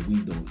know that we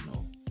don't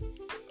know?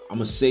 I'm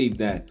gonna save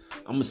that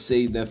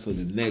for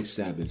the next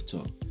Sabbath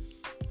talk.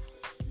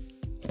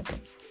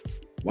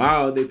 Why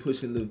are they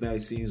pushing the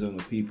vaccines on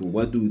the people?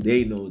 What do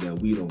they know that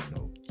we don't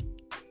know?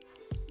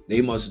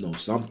 They must know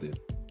something.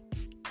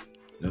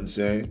 You know what I'm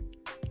saying?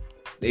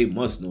 They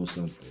must know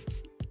something.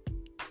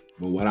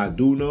 But what I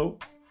do know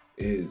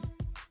is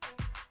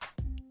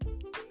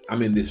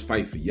I'm in this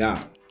fight for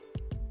y'all.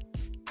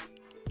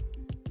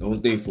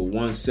 Don't think for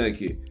 1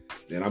 second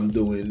that I'm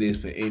doing this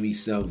for any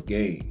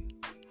self-gain.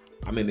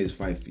 I'm in this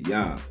fight for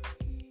y'all.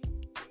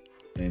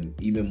 And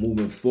even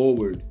moving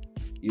forward,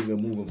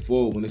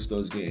 when it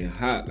starts getting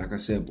hot, like I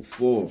said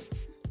before,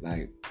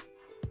 like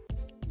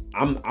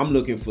I'm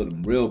looking for the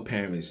real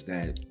parents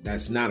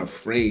that's not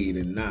afraid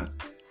and not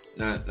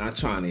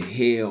trying to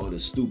hear all the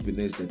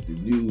stupidness that the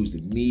news,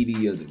 the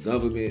media, the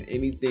government,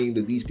 anything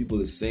that these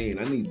people are saying.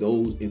 I need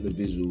those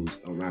individuals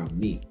around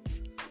me.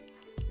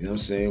 You know what I'm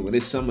saying? When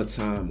it's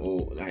summertime,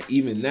 or like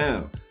even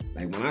now,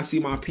 like when I see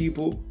my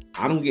people,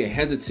 I don't get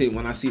hesitant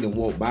when I see them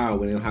walk by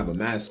when they don't have a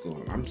mask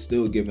on. I'm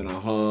still giving a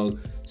hug.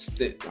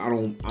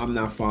 I'm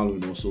not following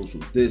no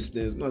social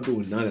distance. I'm not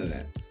doing none of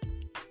that.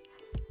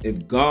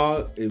 If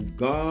God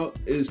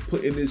is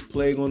putting this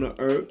plague on the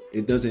earth,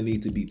 it doesn't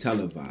need to be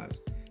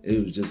televised.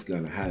 It was just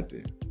gonna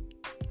happen.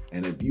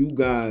 And if you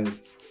guys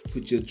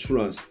put your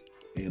trust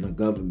in a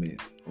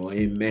government or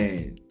in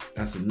man,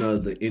 that's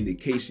another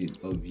indication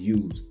of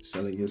you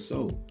selling your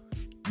soul.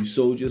 You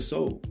sold your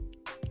soul.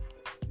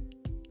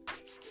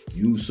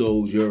 You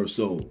sold your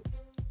soul.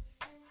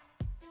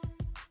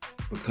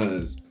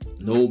 Because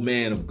no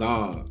man of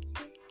God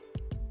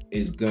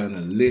is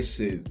gonna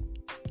listen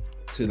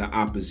to the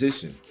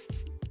opposition.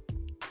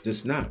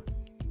 Just not.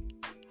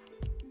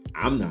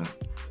 I'm not.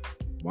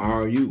 Why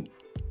are you? You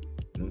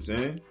know what I'm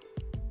saying?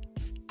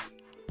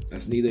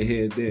 That's neither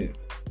here nor there.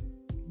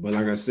 But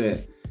like I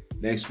said,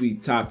 next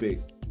week's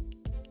topic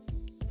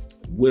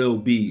will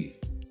be,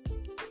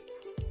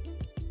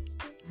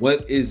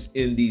 what is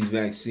in these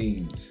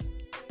vaccines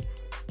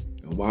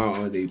and why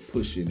are they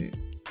pushing it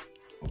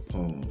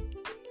upon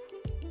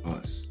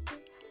us?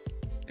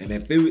 And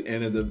if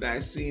the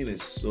vaccine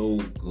is so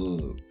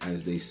good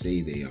as they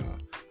say they are,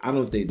 I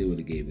don't think they would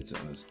have gave it to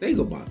us. Think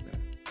about that.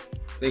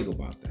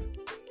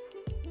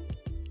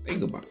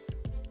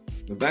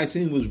 The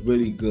vaccine was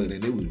really good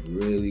and it was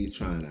really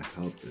trying to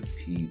help the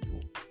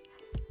people.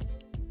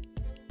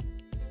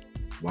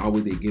 Why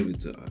would they give it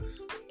to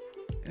us?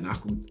 And I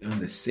could, on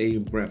the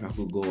same breath, I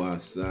could go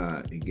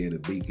outside and get a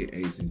bacon,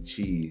 eggs, and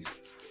cheese.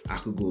 I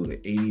could go to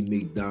any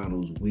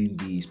McDonald's,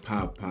 Wendy's,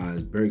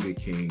 Popeyes, Burger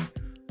King,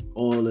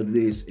 all of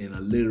this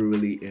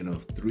literally in a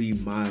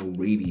 3-mile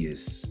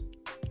radius.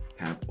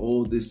 Have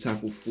all this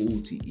type of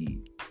food to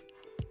eat.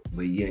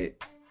 But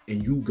yet,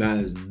 and you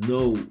guys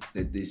know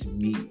that this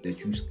meat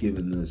that you've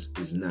given us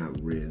is not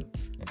real.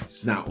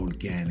 It's not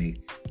organic.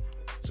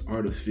 It's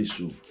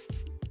artificial.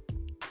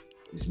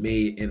 It's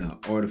made in an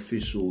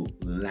artificial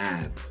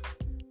lab.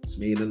 It's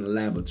made in a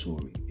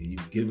laboratory. And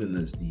you've given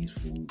us these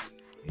foods.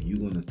 And you're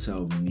going to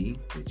tell me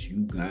that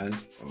you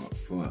guys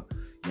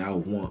y'all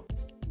want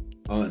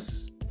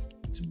us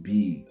to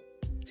be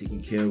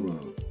taken care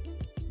of.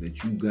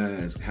 That you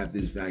guys have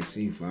this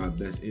vaccine for our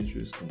best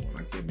interest. Come on,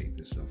 I can't make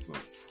this stuff up.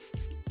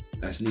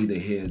 That's neither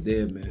here nor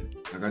there, man.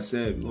 Like I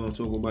said, we're going to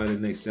talk about it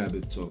next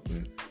Sabbath talk,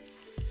 man.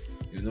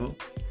 You know?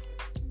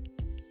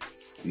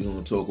 We're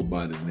going to talk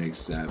about it next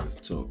Sabbath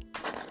talk.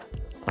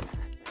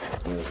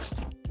 But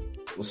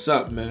what's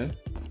up, man?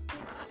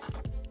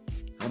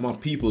 How my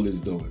people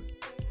is doing?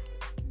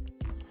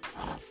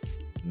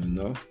 You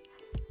know?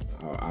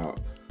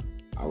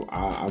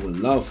 I would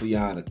love for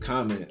y'all to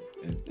comment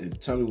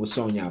and tell me what's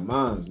on y'all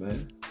minds,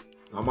 man.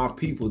 How my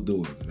people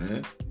doing,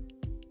 man?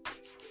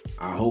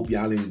 I hope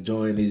y'all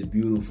enjoying this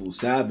beautiful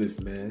Sabbath,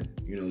 man.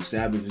 You know,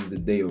 Sabbath is the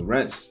day of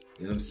rest.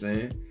 You know what I'm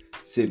saying?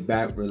 Sit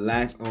back,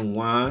 relax,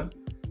 unwind.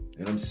 You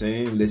know what I'm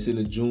saying? Listen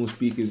to June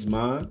speak his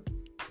mind.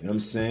 You know what I'm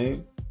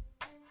saying?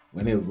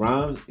 When it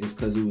rhymes, it's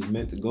because it was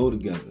meant to go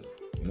together.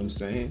 You know what I'm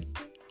saying?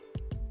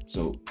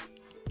 So,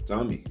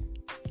 tell me.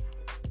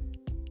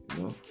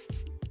 You know?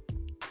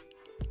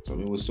 Tell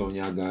me what's on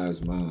y'all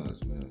guys'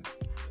 minds, man.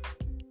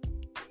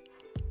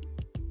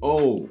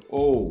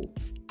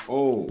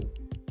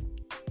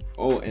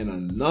 Oh, and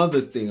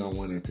another thing I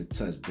wanted to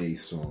touch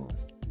base on.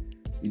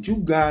 Did you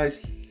guys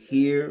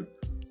hear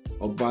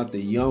about the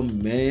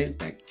young man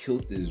that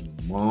killed his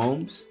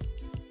moms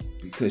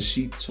because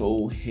she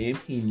told him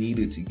he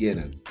needed to get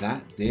a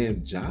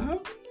goddamn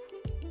job?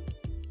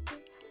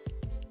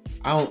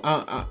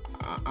 I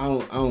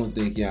don't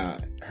think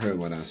y'all heard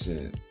what I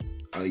said.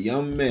 A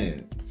young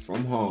man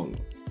from Harlem,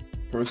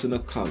 person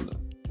of color,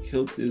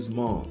 killed his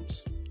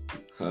moms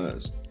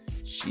because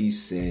she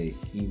said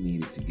he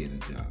needed to get a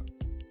job.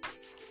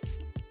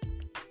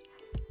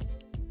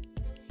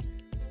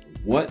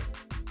 What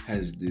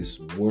has this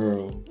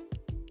world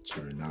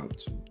turned out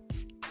to?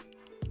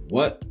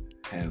 What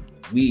have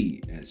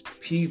we as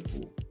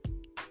people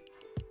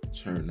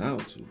turned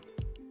out to?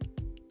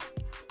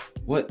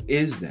 What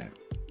is that?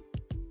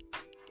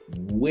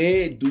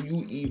 Where do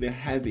you even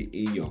have it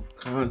in your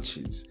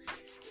conscience,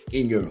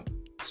 in your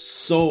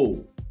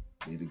soul?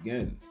 And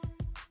again,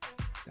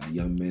 that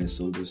young man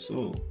sold his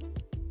soul.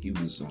 He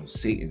was on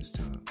Satan's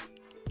time.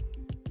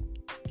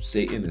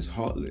 Satan is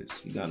heartless.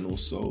 He got no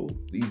soul.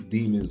 These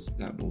demons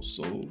got no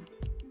soul.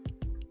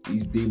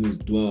 These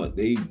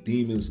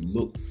demons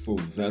look for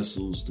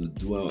vessels to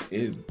dwell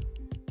in.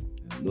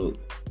 And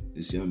look,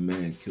 this young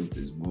man killed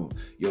his mom.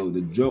 Yo,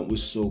 the jump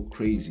was so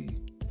crazy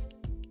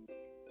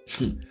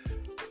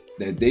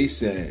that they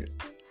said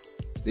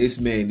this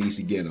man needs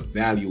to get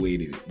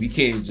evaluated. We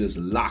can't just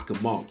lock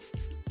him up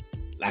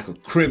like a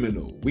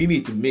criminal. We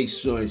need to make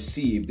sure and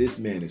see if this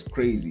man is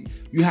crazy.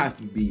 You have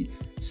to be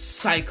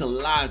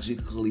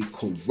psychologically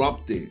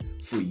corrupted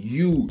for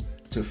you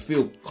to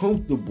feel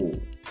comfortable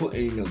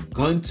putting a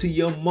gun to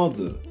your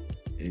mother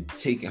and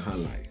taking her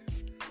life.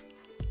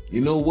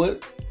 You know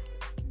what?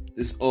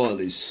 It's all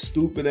this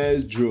stupid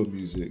ass drill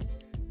music,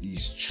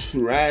 these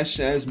trash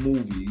ass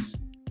movies,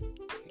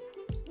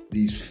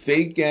 these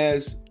fake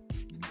ass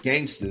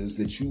gangsters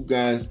that you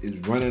guys is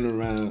running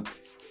around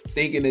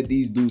thinking that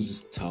these dudes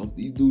is tough.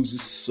 These dudes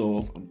is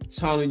soft. I'm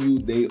telling you,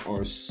 they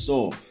are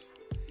soft.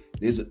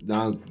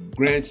 Now,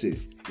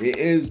 granted, there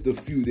is a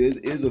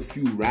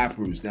few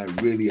rappers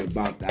that really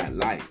about that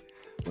life,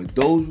 but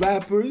those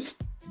rappers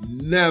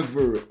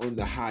never on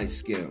the high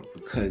scale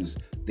because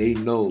they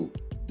know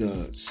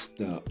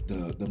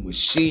the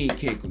machine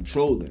can't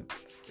control them.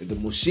 If the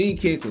machine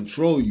can't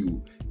control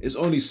you, it's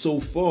only so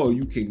far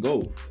you can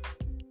go.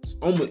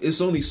 It's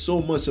only so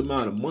much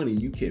amount of money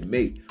you can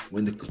make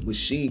when the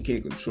machine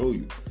can't control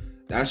you.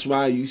 That's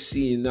why you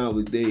see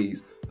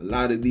nowadays a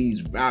lot of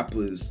these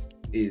rappers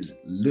is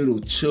little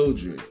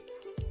children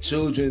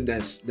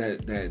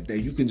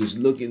that you can just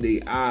look in their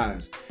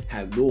eyes,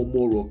 have no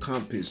moral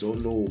compass,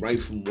 don't know right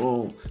from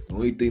wrong. The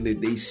only thing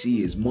that they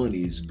see is money,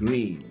 it's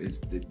green, it's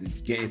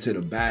getting to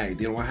the bag.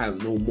 They don't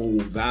have no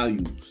moral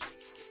values.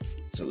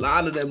 It's a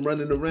lot of them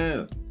running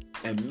around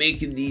and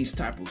making these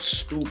type of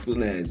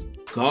stupid ass,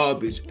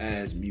 garbage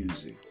ass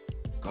music.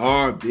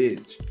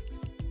 Garbage.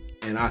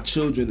 And our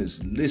children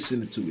is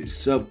listening to it,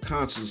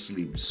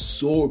 subconsciously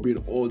absorbing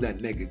all that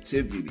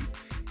negativity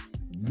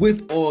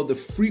with all the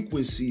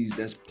frequencies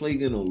that's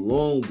playing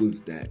along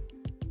with that.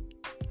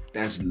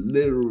 That's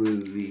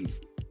literally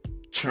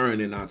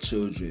turning our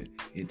children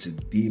into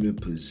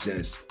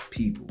demon-possessed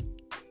people.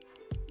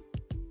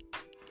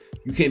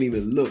 You can't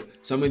even look.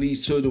 Some of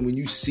these children, when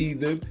you see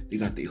them, they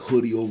got their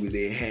hoodie over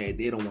their head.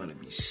 They don't want to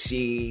be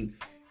seen.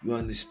 You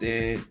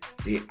understand?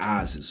 Their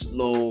eyes is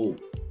low,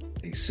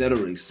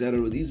 etc.,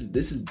 etc.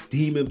 This is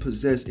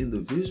demon-possessed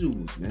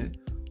individuals, man.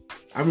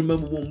 I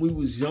remember when we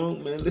was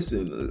young, man.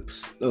 Listen,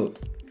 look,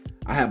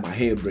 I had my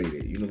hair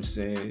braided. You know what I'm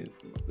saying?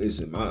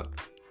 Listen, my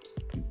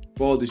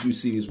farthest you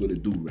see is with a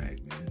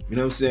do-rag, man. You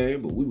know what I'm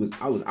saying? But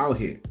I was out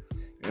here.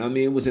 You know what I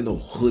mean? It wasn't no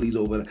hoodies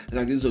over there.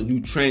 Like, this is a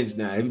new trend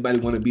now. Everybody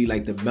want to be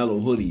like the mellow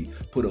hoodie.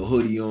 Put a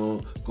hoodie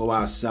on, go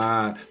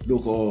outside,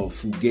 look all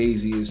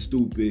fugazi and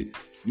stupid.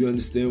 You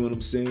understand what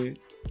I'm saying?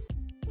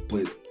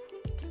 But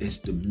it's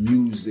the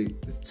music,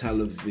 the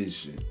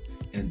television,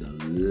 and the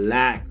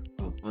lack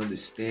of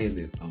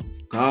understanding of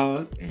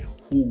God and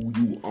who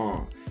you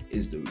are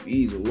is the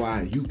reason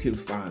why you can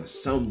find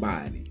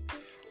somebody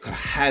could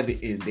have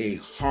it in their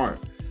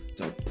heart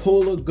to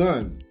pull a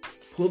gun,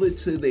 pull it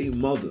to their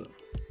mother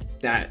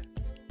that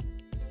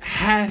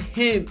had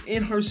him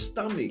in her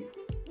stomach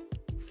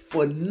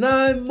for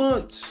 9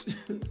 months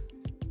and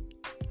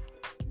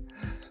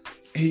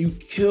you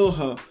kill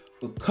her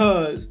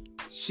because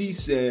she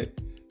said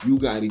you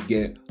gotta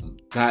get a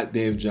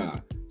goddamn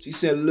job. She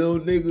said, little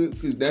nigga,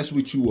 because that's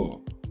what you are.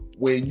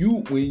 When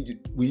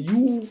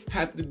you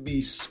have to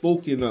be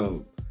spoken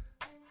of,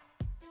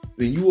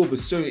 when you of a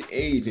certain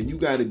age and you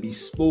gotta be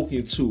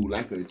spoken to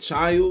like a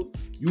child,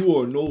 you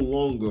are no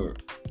longer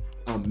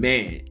a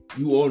man.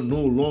 You are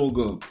no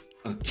longer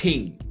a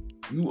king.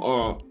 You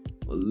are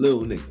a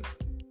little nigga.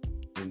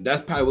 And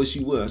that's probably what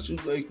she was. She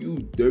was like, you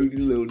dirty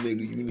little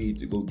nigga, you need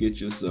to go get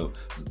yourself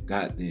a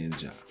goddamn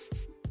job.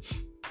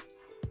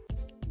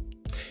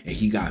 And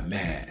he got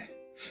mad.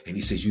 And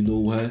he said, you know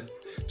what?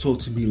 Talk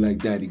to me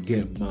like that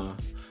again, ma.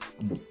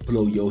 I'm going to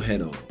blow your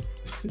head off.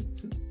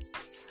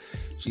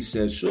 She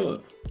said, sure.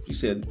 She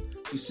said,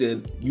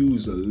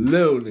 you's a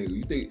little nigga.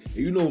 You think,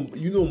 you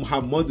know how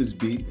mothers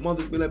be.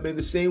 Mothers be like, man,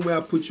 the same way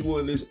I put you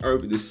on this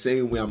earth, the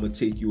same way I'm going to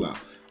take you out.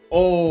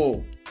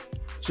 All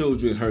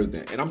children heard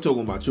that. And I'm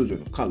talking about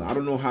children of color. I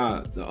don't know how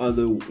the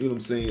other, you know what I'm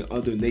saying,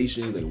 other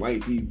nations, like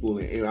white people,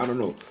 and I don't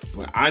know.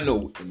 But I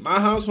know in my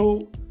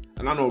household,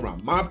 and I know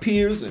around my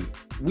peers, and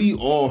we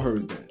all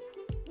heard that.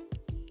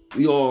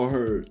 We all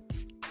heard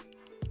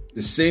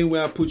the same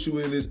way I put you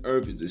in this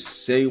earth is the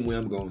same way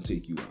I'm going to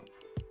take you out.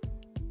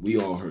 We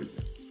all heard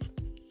that.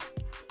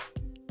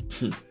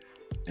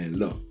 And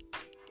look.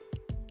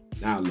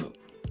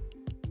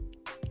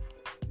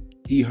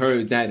 He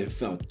heard that and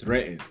felt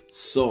threatened,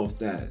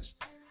 soft ass,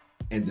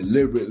 and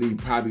deliberately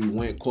probably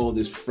went called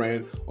his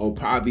friend, or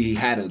probably he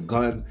had a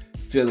gun,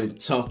 feeling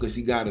tough because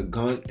he got a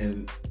gun,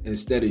 and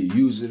instead of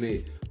using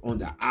it on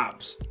the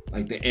ops,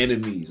 like the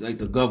enemies, like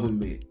the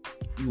government,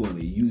 you want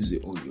to use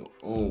it on your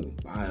own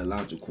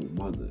biological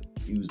mother.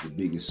 He was the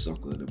biggest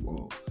sucker of them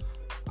all.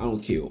 I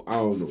don't care. I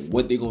don't know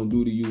what they're going to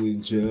do to you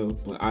in jail,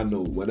 but I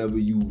know whatever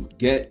you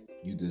get,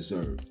 you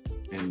deserve.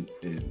 And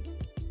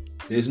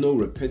there's no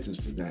repentance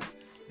for that.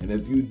 And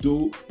if you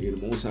do, may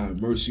the Most High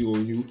have mercy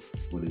on you.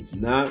 But if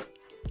not,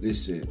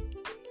 listen,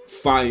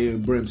 fire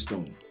and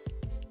brimstone.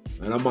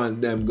 And I'm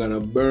on them gonna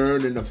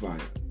burn in the fire.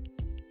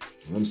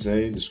 You know what I'm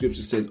saying? The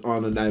scripture says,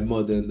 honor thy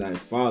mother and thy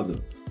father,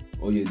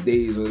 or your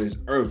days on this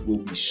earth will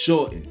be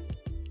shortened.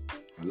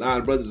 A lot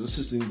of brothers and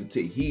sisters need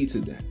to take heed to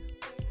that.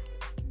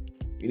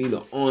 You need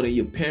to honor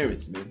your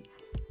parents, man.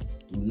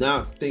 Do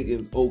not think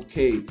it's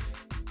okay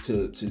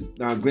to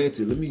now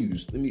granted, let me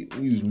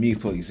use me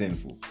for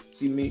example.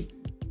 See me?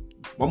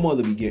 My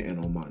mother be getting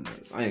on my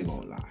nerves. I ain't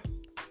gonna lie.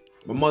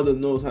 My mother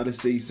knows how to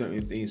say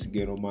certain things to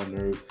get on my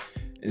nerves.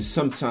 And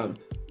sometimes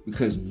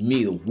because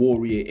me, the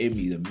warrior in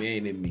me, the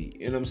man in me,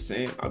 you know what I'm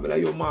saying? I'll be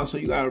like, yo, mom, so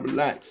you gotta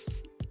relax.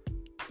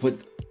 But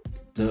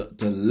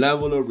the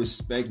level of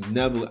respect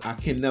I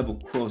can never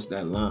cross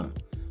that line.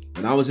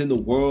 When I was in the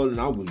world and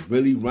I was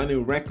really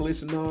running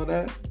reckless and all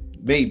that,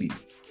 maybe.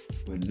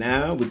 But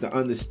now with the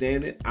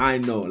understanding, I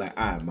know, like,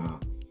 all right,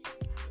 mom,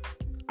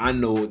 I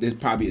know there's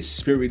probably a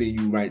spirit in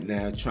you right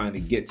now trying to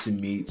get to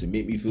me, to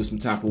make me feel some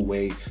type of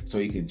way so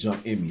you can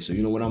jump in me. So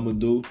you know what I'm going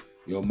to do?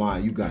 Yo,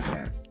 mom, you got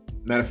that.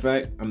 Matter of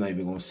fact, I'm not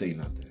even going to say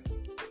nothing.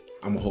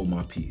 I'm going to hold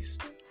my peace.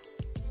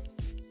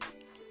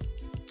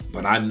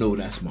 But I know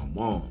that's my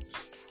mom's.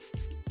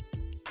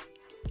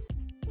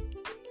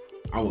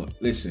 I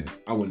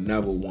would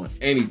never want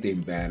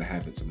anything bad to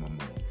happen to my mom.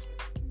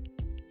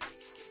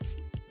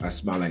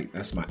 That's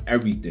my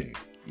everything.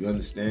 You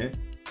understand?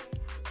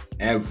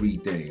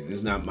 Everything.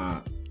 It's not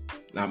my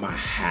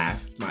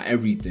half, my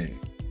everything.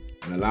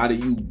 And a lot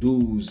of you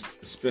dudes,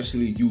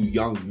 especially you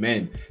young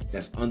men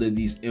that's under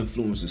these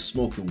influences,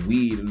 smoking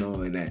weed and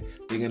all of that,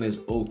 thinking it's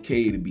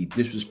okay to be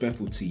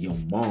disrespectful to your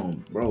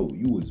mom. Bro,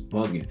 you was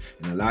bugging.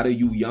 And a lot of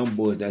you young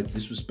boys that's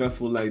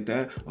disrespectful like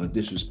that are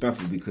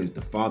disrespectful because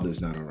the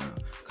father's not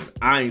around. Because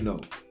I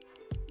know.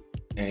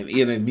 And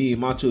either me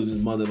and my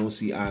children's mother don't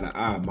see eye to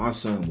eye, my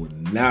son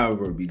would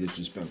never be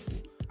disrespectful.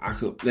 I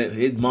could let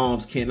his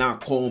moms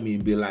cannot call me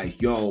and be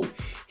like, yo,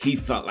 he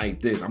felt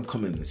like this. I'm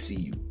coming to see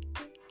you.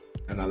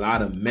 And a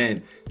lot of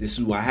men, this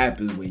is what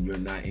happens when you're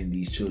not in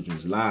these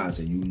children's lives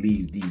and you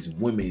leave these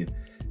women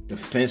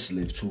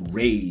defenseless to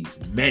raise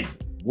men.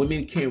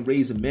 Women can't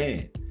raise a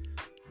man.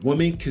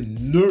 Women can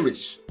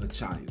nourish a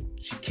child.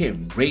 She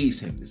can't raise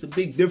him. There's a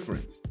big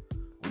difference.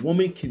 A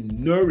woman can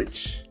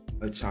nourish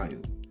a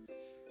child.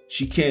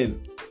 She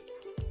can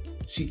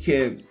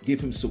give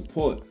him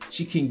support.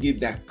 She can give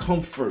that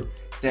comfort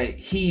that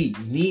he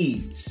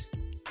needs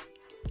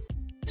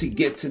to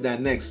get to that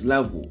next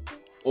level.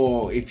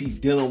 Or if he's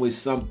dealing with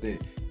something,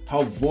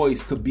 her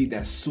voice could be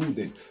that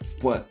soothing.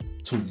 But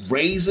to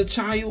raise a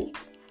child,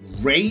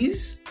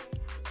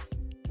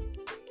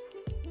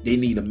 they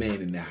need a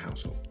man in that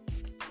household.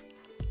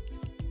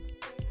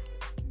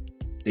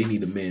 They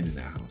need a man in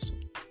that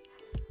household.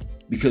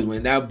 Because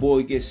when that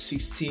boy gets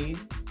 16,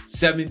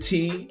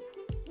 17,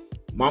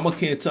 mama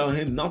can't tell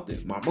him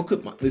nothing. My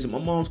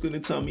mom's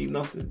couldn't tell me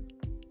nothing.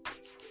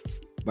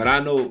 But I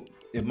know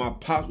if my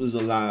pops was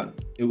alive,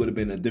 it would have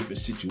been a different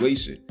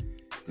situation.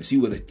 Because he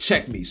would have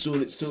checked me soon.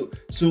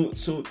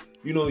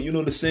 You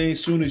know the saying,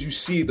 soon as you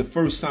see it the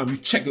first time, you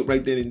check it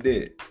right then and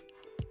there.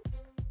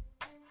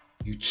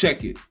 You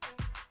check it.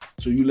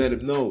 So you let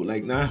him know,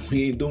 like, nah,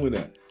 we ain't doing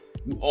that.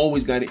 You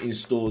always got to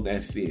install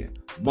that fear.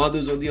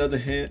 Mothers, on the other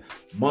hand,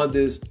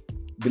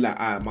 be like,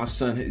 all right, my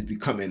son is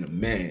becoming a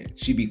man.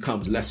 She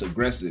becomes less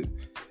aggressive.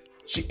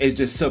 It's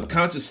just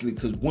subconsciously,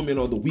 because women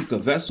are the weaker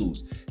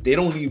vessels. They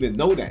don't even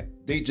know that.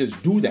 They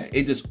just do that.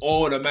 It just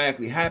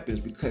automatically happens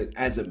because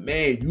as a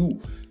man,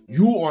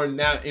 you are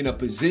now in a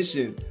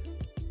position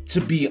to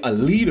be a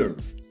leader.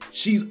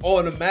 She's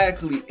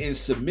automatically in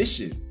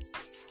submission.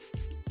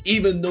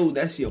 Even though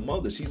that's your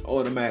mother, she's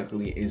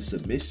automatically in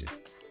submission.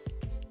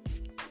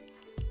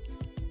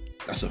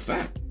 That's a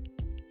fact.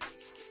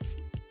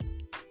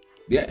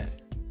 Yeah.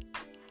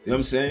 You know what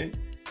I'm saying?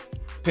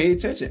 Pay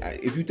attention.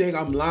 If you think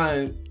I'm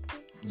lying,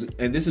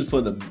 and this is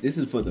for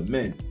the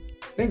men.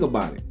 Think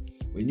about it.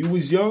 When you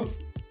was young,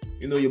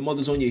 your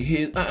mother's on your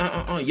head,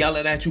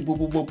 yelling at you, boom,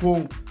 boom, boom,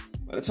 boom.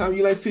 By the time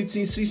you're like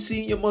 15,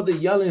 16, your mother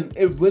yelling,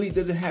 it really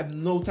doesn't have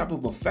no type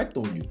of effect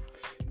on you.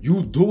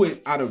 You do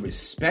it out of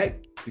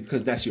respect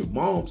because that's your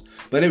mom's,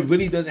 but it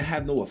really doesn't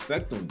have no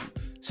effect on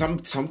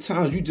you.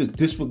 Sometimes you just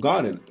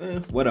disregard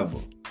it, whatever.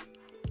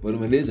 But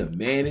when there's a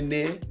man in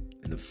there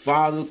and the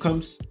father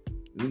comes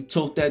and he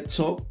talk that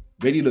talk,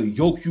 ready to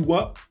yoke you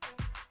up,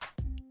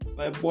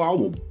 like, boy, I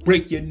will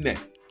break your neck.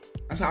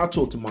 That's how I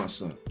talk to my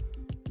son.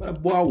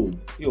 But boy,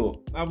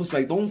 I was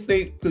like, don't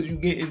think because you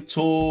getting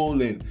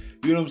tall and,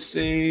 you know what I'm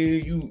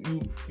saying,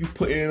 you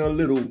put in a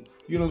little,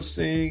 you know what I'm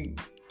saying,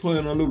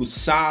 putting a little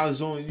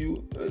size on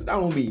you. That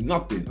don't mean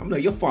nothing. I'm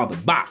like, your father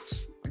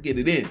box. I get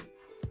it in.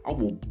 I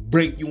will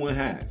break you in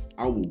half.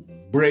 I will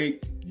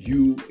break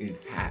you in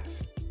half.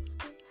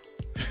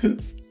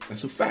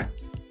 That's a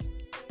fact.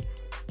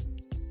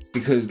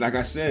 Because like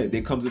I said,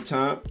 there comes a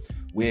time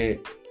where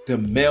the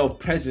male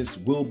presence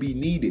will be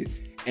needed.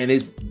 And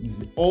it's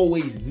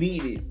always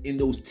needed in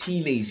those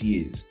teenage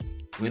years.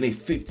 When they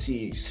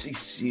 15,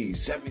 16,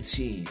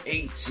 17,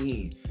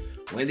 18.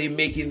 When they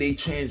making their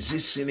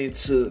transition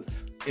into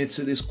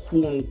this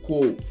quote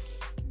unquote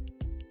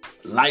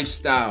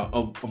lifestyle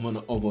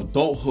of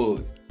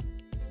adulthood.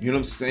 You know what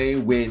I'm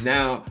saying? Where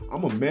now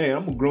I'm a man,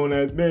 I'm a grown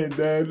ass man,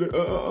 dad.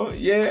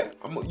 Yeah,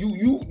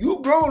 you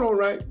grown, all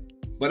right.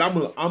 But I'm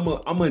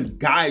gonna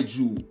guide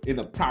you in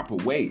a proper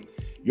way.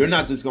 You're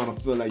not just going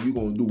to feel like you're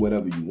going to do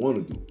whatever you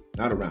want to do.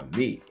 Not around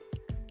me.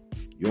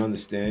 You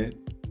understand?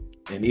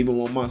 And even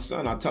with my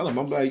son, I tell him,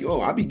 I'm like,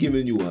 yo, I be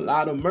giving you a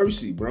lot of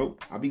mercy, bro.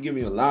 I be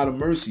giving you a lot of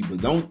mercy.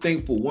 But don't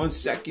think for 1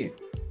 second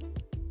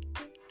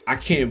I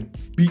can't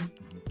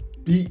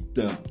beat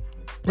the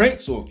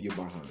brakes off your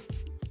behind.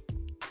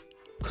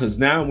 Because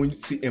now, when you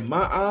see, in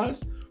my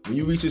eyes, when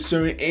you reach a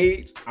certain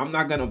age, I'm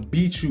not going to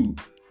beat you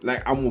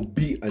like I'm going to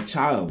beat a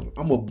child.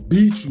 I'm going to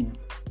beat you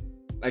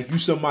like you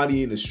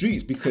somebody in the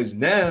streets, because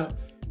now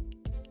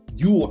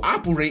you will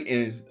operate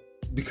in,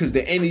 because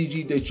the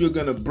energy that you're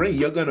going to bring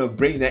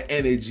that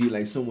energy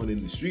like someone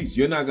in the streets.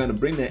 You're not going to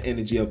bring that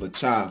energy of a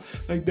child.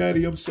 Like,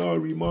 daddy, I'm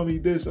sorry, mommy,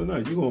 this or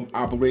not. You're going to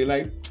operate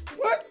like,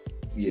 what?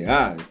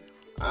 Yeah,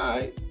 all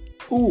right,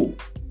 cool.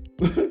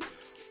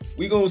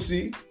 We going to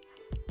see.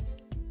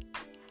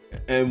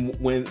 And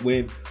when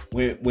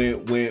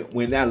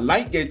that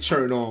light get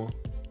turned on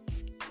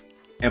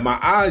and my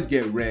eyes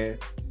get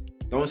red,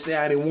 don't say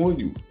I didn't warn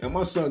you. And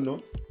my son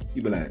know.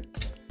 He be like,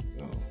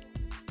 yo,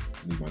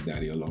 leave my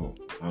daddy alone.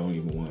 I don't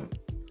even want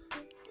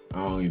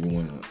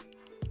to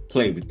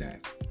play with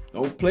that.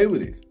 Don't play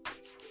with it.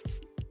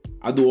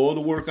 I do all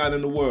the work out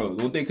in the world.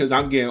 Don't think because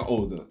I'm getting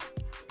older. You know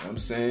what I'm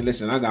saying?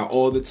 Listen, I got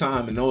all the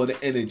time and all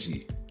the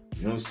energy.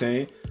 You know what I'm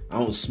saying? I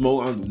don't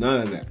smoke. I don't do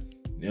none of that.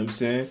 You know what I'm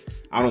saying?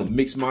 I don't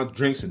mix my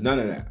drinks or none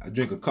of that. I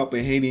drink a cup of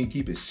Henny and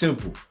keep it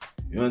simple.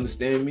 You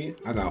understand me?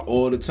 I got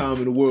all the time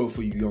in the world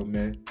for you, young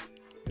man. You know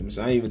what I'm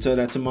saying? I even tell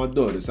that to my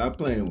daughter. Stop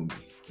playing with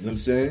me. You know what I'm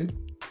saying?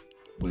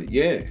 But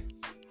yeah.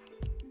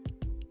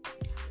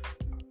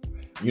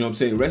 You know what I'm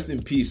saying? Rest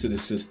in peace to the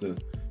sister.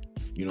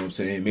 You know what I'm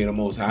saying? May the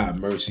Most High have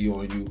mercy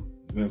on you.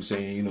 You know what I'm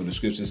saying? You know, the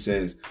scripture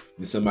says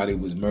when somebody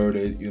was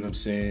murdered, you know what I'm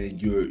saying?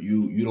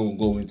 You don't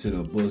go into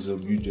the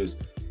bosom. You just,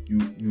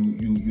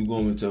 you go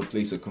into a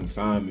place of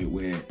confinement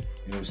where, you know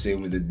what I'm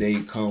saying, when the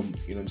day come,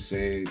 you know what I'm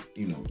saying,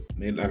 you know,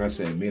 like I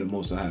said, may the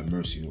Most High have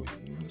mercy on you.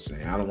 You know what I'm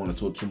saying? I don't want to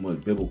talk too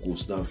much biblical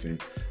stuff, and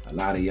a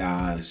lot of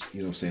y'all,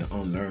 you know what I'm saying,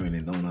 unlearn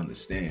and don't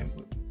understand,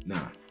 but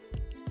nah.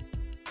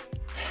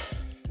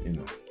 You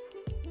know.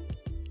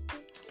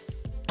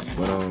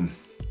 But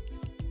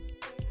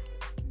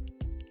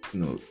you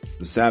know,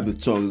 the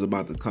Sabbath talk is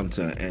about to come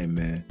to an end,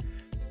 man.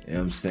 You know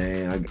what I'm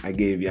saying? I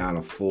gave y'all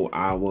a full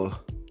hour.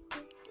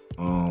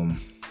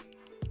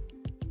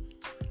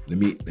 Let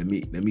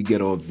me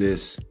get off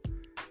this.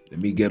 Let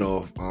me get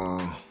off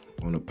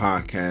on the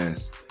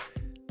podcast.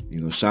 You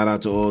know, shout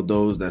out to all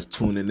those that's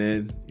tuning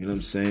in. You know what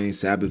I'm saying?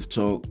 Sabbath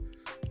talk.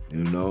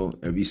 You know,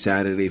 every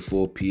Saturday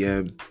 4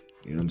 p.m.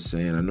 You know what I'm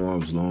saying? I know I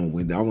was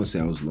long-winded. I wouldn't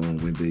say I was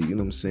long-winded. You know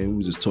what I'm saying? We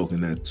were just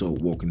talking that talk,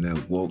 walking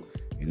that walk.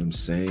 You know what I'm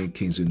saying?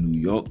 Kings of New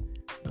York.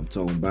 I'm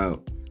talking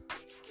about.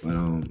 But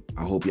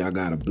I hope y'all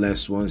got a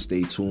blessed one.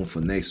 Stay tuned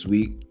for next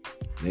week.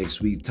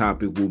 Next week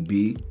topic will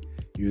be,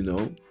 you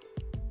know,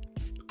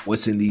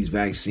 what's in these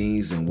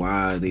vaccines and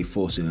why are they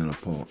forcing it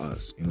upon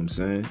us? You know what I'm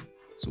saying?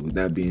 So with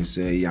that being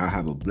said, y'all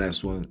have a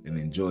blessed one and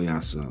enjoy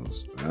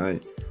yourselves. All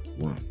right?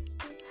 One.